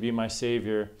you to be my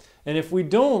Savior. And if we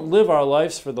don't live our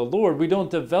lives for the Lord, we don't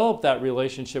develop that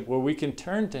relationship where we can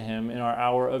turn to Him in our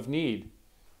hour of need.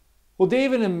 Well,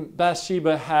 David and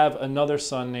Bathsheba have another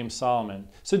son named Solomon.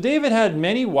 So David had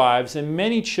many wives and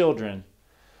many children.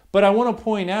 But I want to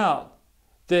point out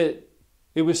that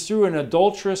it was through an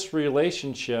adulterous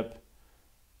relationship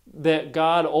that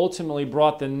God ultimately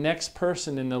brought the next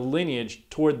person in the lineage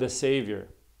toward the Savior.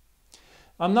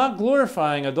 I'm not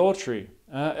glorifying adultery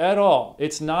at all.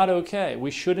 It's not okay.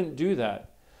 We shouldn't do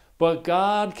that. But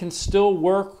God can still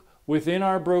work within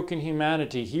our broken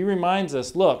humanity. He reminds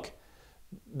us, look,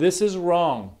 this is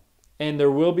wrong and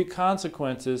there will be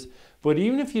consequences. But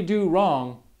even if you do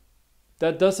wrong,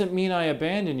 that doesn't mean I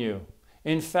abandon you.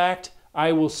 In fact,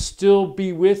 I will still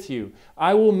be with you.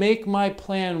 I will make my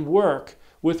plan work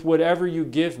with whatever you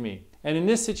give me. And in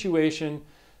this situation,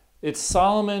 it's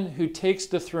Solomon who takes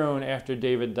the throne after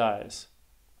David dies.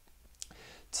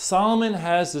 Solomon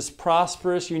has this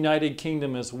prosperous, united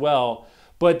kingdom as well,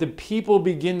 but the people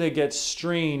begin to get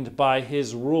strained by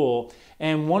his rule.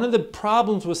 And one of the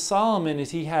problems with Solomon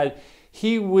is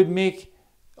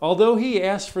although he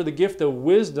asked for the gift of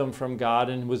wisdom from God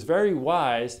and was very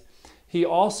wise, he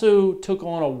also took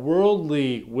on a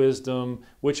worldly wisdom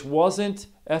which wasn't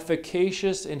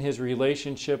efficacious in his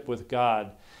relationship with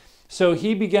God. So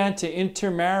he began to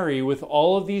intermarry with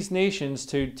all of these nations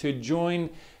to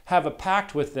have a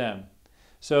pact with them.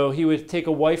 So he would take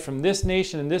a wife from this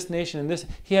nation and this nation and this.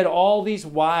 He had all these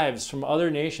wives from other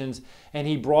nations, and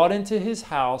he brought into his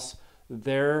house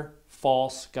their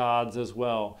false gods as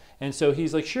well. And so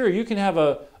he's like, sure, you can have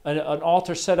an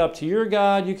altar set up to your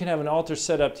God, you can have an altar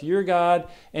set up to your God,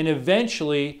 and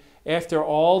eventually, after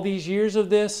all these years of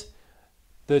this,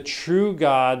 the true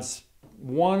God's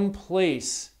one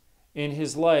place in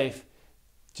his life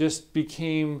just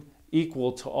became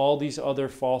equal to all these other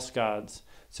false gods.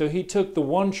 So he took the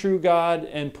one true God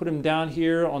and put him down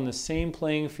here on the same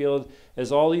playing field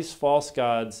as all these false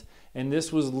gods, and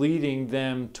this was leading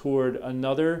them toward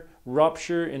another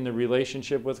rupture in the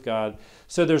relationship with God.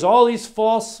 So there's all these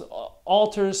false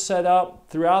altars set up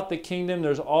throughout the kingdom.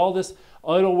 There's all this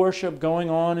idol worship going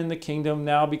on in the kingdom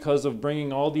now because of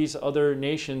bringing all these other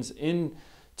nations into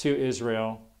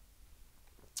Israel.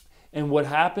 And what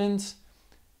happens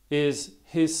is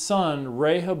his son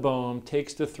Rehoboam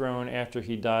takes the throne after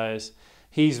he dies.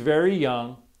 He's very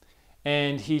young,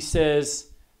 and he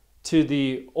says to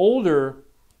the older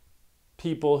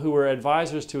people who were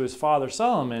advisors to his father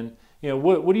Solomon,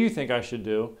 what do you think I should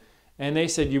do? And they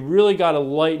said, you really got to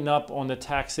lighten up on the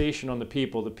taxation on the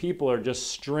people. The people are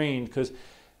just strained because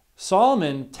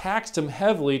Solomon taxed him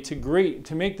heavily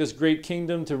to make this great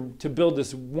kingdom, to build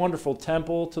this wonderful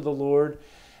temple to the Lord.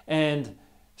 And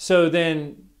so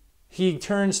then he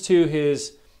turns to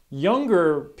his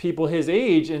younger people his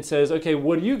age and says, okay,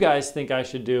 what do you guys think I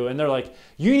should do? And they're like,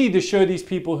 you need to show these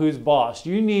people who's boss.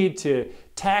 You need to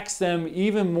tax them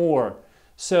even more.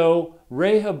 So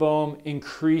Rehoboam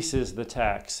increases the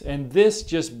tax. And this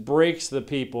just breaks the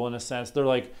people in a sense. They're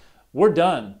like, we're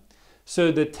done. So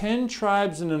the 10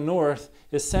 tribes in the north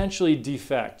essentially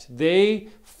defect. They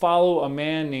follow a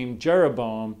man named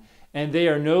Jeroboam, and they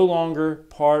are no longer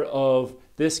part of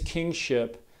this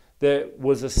kingship that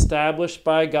was established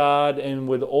by God and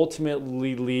would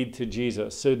ultimately lead to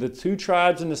Jesus. So the 2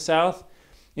 tribes in the south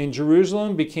in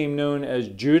Jerusalem became known as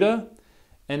Judah,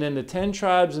 and then the 10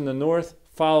 tribes in the north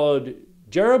followed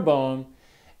Jeroboam,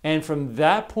 and from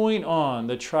that point on,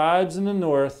 the tribes in the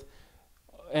north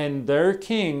and their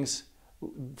kings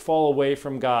fall away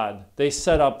from God. They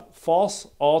set up false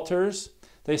altars,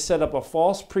 they set up a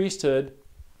false priesthood,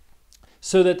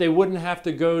 so that they wouldn't have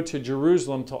to go to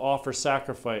Jerusalem to offer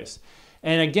sacrifice.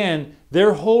 And again,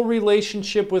 their whole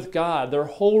relationship with God, their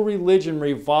whole religion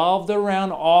revolved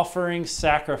around offering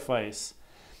sacrifice.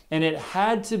 And it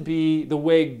had to be the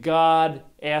way God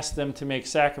asked them to make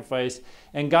sacrifice.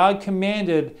 And God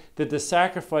commanded that the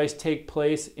sacrifice take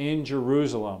place in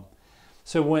Jerusalem.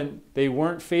 So when they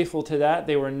weren't faithful to that,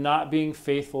 they were not being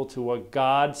faithful to what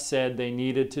God said they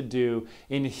needed to do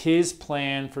in His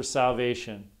plan for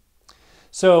salvation.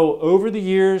 So over the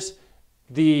years,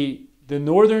 the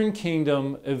northern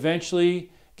kingdom eventually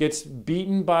gets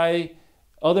beaten by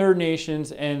other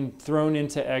nations and thrown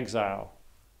into exile.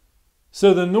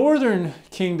 So the northern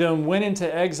kingdom went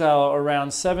into exile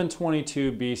around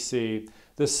 722 BC.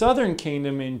 The southern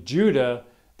kingdom in Judah,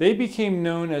 they became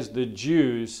known as the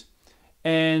Jews,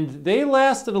 and they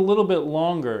lasted a little bit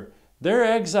longer. Their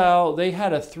exile, they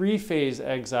had a 3-phase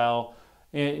exile,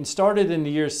 and started in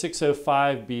the year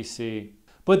 605 BC.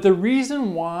 But the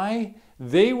reason why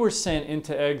they were sent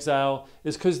into exile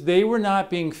is because they were not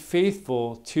being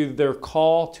faithful to their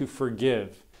call to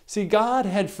forgive. See, God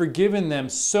had forgiven them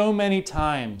so many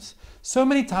times. So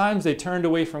many times they turned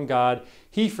away from God.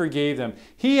 He forgave them.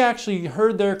 He actually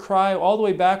heard their cry all the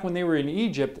way back when they were in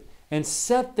Egypt and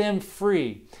set them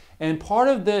free. And part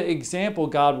of the example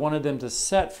God wanted them to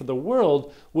set for the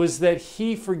world was that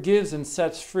He forgives and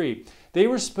sets free. They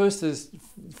were supposed to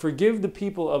forgive the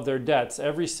people of their debts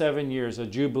every 7 years, a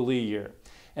Jubilee year.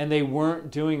 And they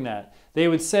weren't doing that. They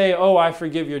would say, oh, I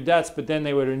forgive your debts, but then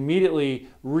they would immediately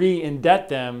re-indebt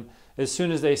them as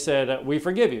soon as they said, we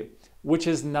forgive you, which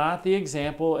is not the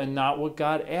example and not what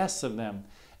God asks of them.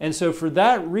 And so for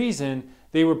that reason,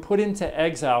 they were put into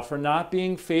exile for not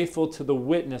being faithful to the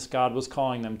witness God was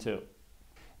calling them to.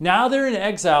 Now they're in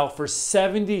exile for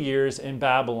 70 years in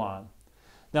Babylon.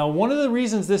 Now, one of the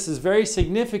reasons this is very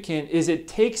significant is it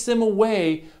takes them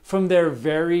away from their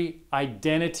very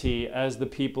identity as the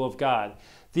people of God.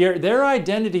 Their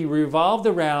identity revolved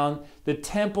around the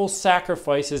temple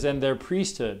sacrifices and their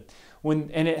priesthood, and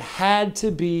it had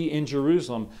to be in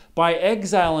Jerusalem. By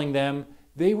exiling them,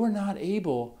 they were not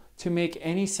able to make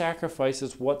any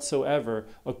sacrifices whatsoever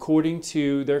according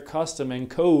to their custom and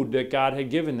code that God had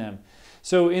given them.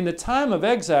 So in the time of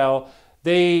exile,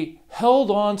 they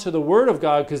held on to the Word of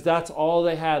God because that's all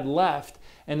they had left.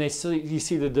 And you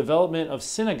see the development of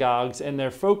synagogues, and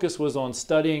their focus was on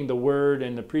studying the Word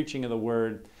and the preaching of the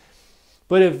Word.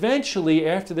 But eventually,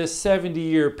 after this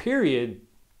 70-year period,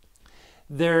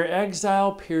 their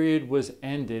exile period was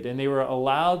ended, and they were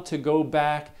allowed to go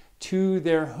back to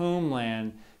their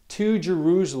homeland, to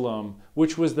Jerusalem,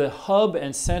 which was the hub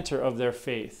and center of their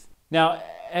faith. Now,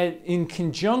 in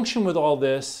conjunction with all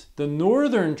this, the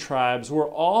northern tribes were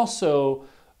also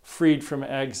freed from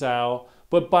exile,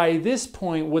 but by this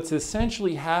point, what's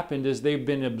essentially happened is they've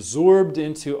been absorbed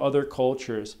into other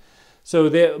cultures. So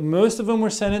most of them were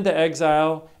sent into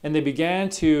exile, and they began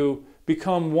to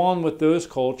become one with those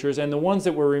cultures, and the ones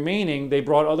that were remaining, they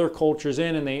brought other cultures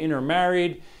in and they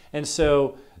intermarried, and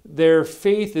so their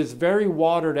faith is very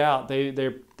watered out.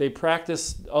 They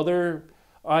practice other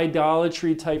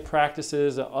idolatry type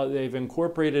practices. They've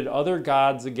incorporated other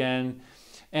gods again.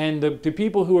 And the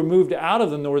people who were moved out of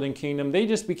the northern kingdom, they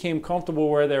just became comfortable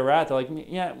where they were at. They're like,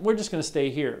 yeah, we're just going to stay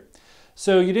here.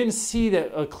 So you didn't see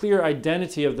a clear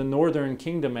identity of the northern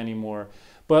kingdom anymore.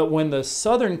 But when the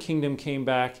southern kingdom came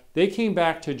back, they came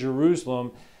back to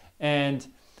Jerusalem, and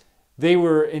they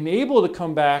were enabled to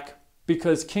come back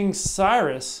because King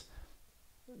Cyrus,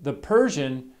 the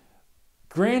Persian,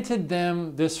 granted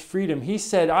them this freedom. He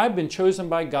said, I've been chosen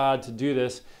by God to do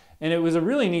this. And it was a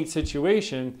really neat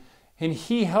situation. And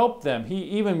he helped them. He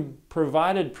even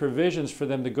provided provisions for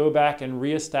them to go back and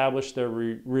reestablish their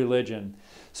religion.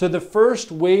 So the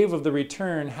first wave of the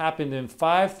return happened in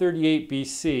 538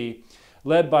 BC,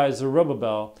 led by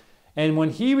Zerubbabel. And when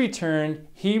he returned,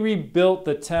 he rebuilt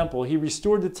the temple. He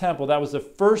restored the temple. That was the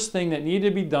first thing that needed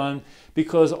to be done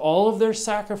because all of their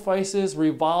sacrifices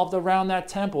revolved around that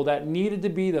temple. That needed to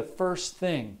be the first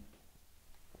thing.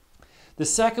 The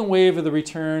second wave of the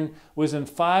return was in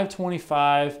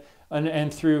 525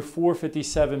 and through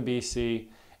 457 BC.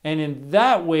 And in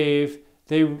that wave,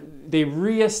 they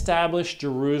reestablished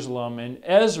Jerusalem. And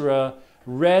Ezra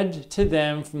read to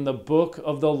them from the book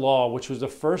of the law, which was the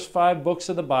first 5 books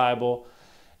of the Bible,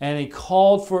 and he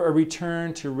called for a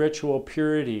return to ritual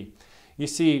purity. You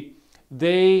see,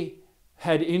 they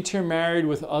had intermarried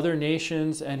with other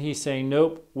nations, and he's saying,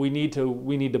 nope, we need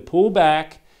to pull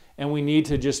back, and we need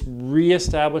to just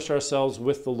reestablish ourselves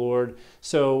with the Lord.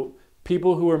 So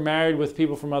people who were married with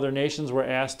people from other nations were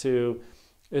asked to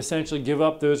essentially give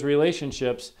up those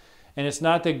relationships. And it's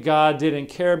not that God didn't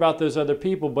care about those other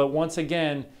people, but once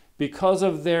again, because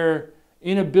of their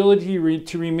inability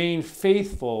to remain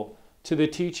faithful to the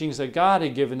teachings that God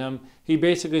had given them, he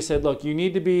basically said, look, you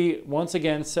need to be, once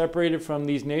again, separated from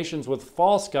these nations with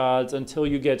false gods until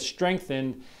you get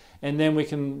strengthened, and then we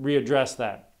can readdress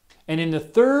that. And in the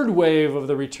third wave of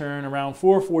the return, around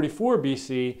 444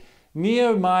 BC,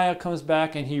 Nehemiah comes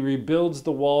back and he rebuilds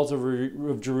the walls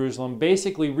of Jerusalem,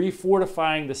 basically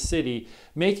refortifying the city,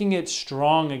 making it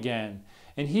strong again.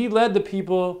 And he led the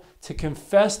people to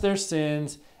confess their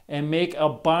sins and make a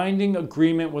binding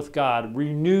agreement with God,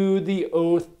 renew the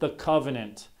oath, the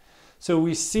covenant. So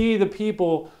we see the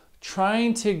people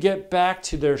trying to get back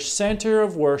to their center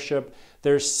of worship,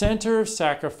 their center of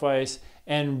sacrifice,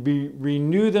 and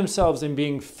renew themselves in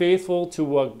being faithful to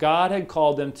what God had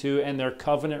called them to and their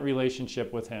covenant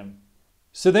relationship with Him.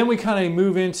 So then we kind of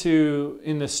move in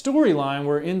the storyline,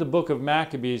 we're in the book of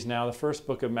Maccabees now, the first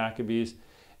book of Maccabees,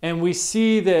 and we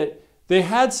see that they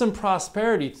had some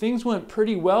prosperity. Things went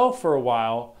pretty well for a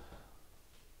while,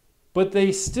 but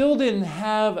they still didn't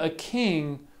have a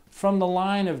king from the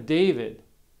line of David.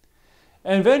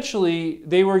 And eventually,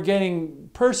 they were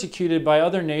getting persecuted by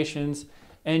other nations,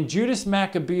 and Judas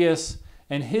Maccabeus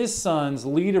and his sons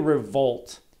lead a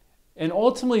revolt. And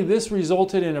ultimately this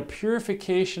resulted in a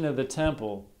purification of the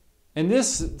temple. And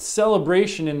this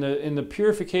celebration in the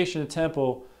purification of the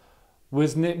temple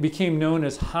became known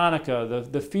as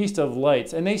Hanukkah, the Feast of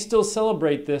Lights. And they still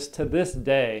celebrate this to this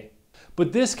day.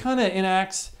 But this kind of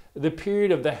enacts the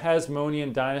period of the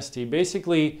Hasmonean dynasty.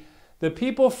 Basically, the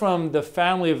people from the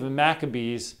family of the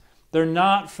Maccabees, they're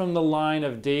not from the line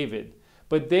of David.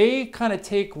 But they kind of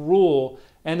take rule,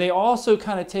 and they also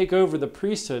kind of take over the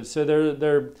priesthood. So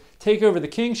they're take over the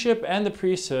kingship and the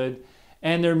priesthood,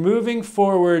 and they're moving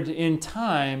forward in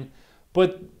time.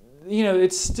 But, you know,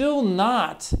 it's still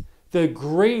not the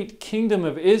great kingdom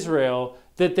of Israel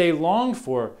that they longed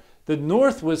for. The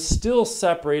north was still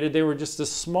separated. They were just a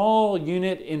small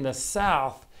unit in the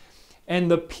south. And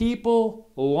the people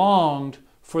longed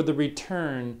for the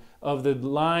return of the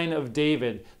line of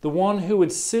David, the one who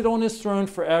would sit on his throne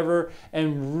forever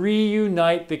and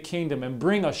reunite the kingdom and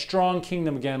bring a strong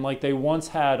kingdom again like they once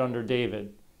had under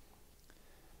David.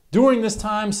 During this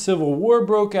time, civil war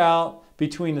broke out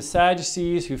between the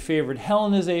Sadducees, who favored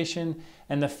Hellenization,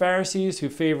 and the Pharisees, who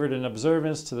favored an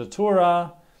observance to the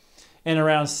Torah. And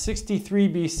around 63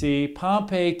 BC,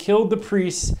 Pompey killed the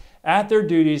priests at their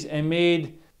duties and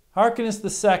made Hyrcanus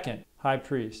II high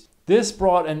priest. This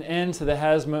brought an end to the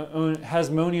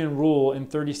Hasmonean rule in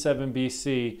 37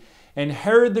 BC, and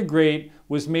Herod the Great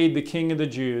was made the king of the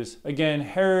Jews. Again,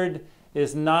 Herod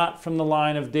is not from the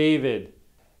line of David.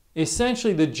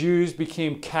 Essentially, the Jews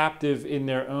became captive in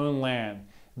their own land.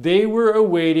 They were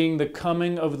awaiting the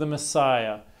coming of the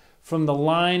Messiah from the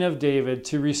line of David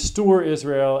to restore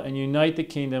Israel and unite the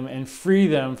kingdom and free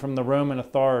them from the Roman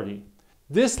authority.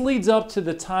 This leads up to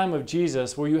the time of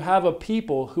Jesus, where you have a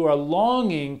people who are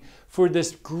longing for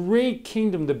this great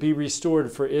kingdom to be restored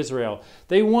for Israel.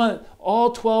 They want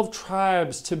all 12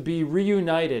 tribes to be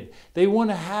reunited. They want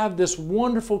to have this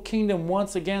wonderful kingdom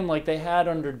once again like they had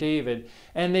under David.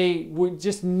 And they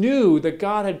just knew that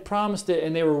God had promised it,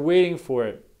 and they were waiting for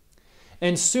it.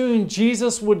 And soon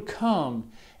Jesus would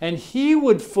come, and he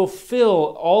would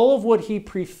fulfill all of what he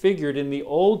prefigured in the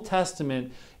Old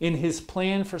Testament in his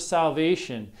plan for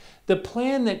salvation. The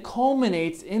plan that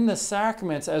culminates in the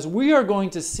sacraments, as we are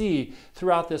going to see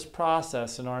throughout this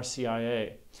process in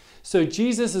RCIA. So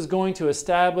Jesus is going to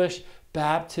establish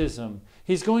baptism.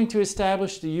 He's going to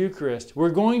establish the Eucharist. We're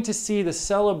going to see the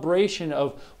celebration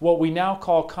of what we now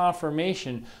call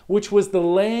confirmation, which was the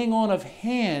laying on of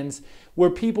hands where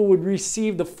people would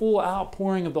receive the full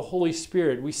outpouring of the Holy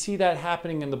Spirit. We see that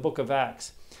happening in the book of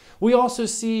Acts. We also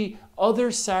see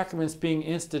other sacraments being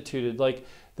instituted, like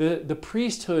the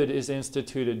priesthood is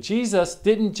instituted. Jesus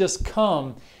didn't just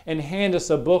come and hand us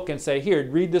a book and say, here,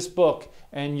 read this book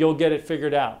and you'll get it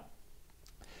figured out.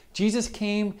 Jesus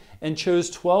came and chose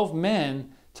 12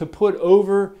 men to put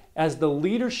over as the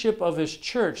leadership of his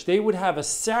church. They would have a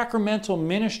sacramental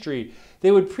ministry.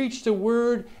 They would preach the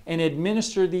word and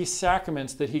administer these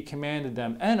sacraments that he commanded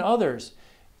them, and others,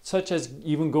 such as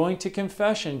even going to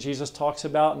confession. Jesus talks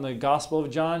about in the Gospel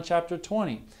of John chapter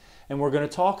 20. And we're going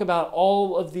to talk about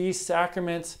all of these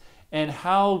sacraments and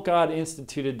how God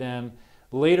instituted them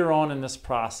later on in this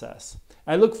process.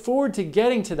 I look forward to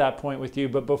getting to that point with you,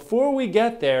 but before we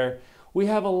get there, we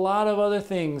have a lot of other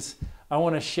things I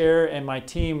want to share, and my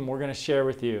team, we're going to share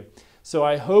with you. So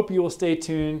I hope you will stay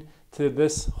tuned to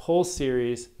this whole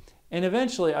series. And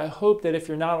eventually, I hope that if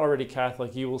you're not already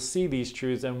Catholic, you will see these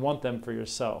truths and want them for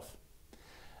yourself.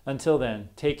 Until then,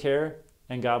 take care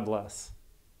and God bless.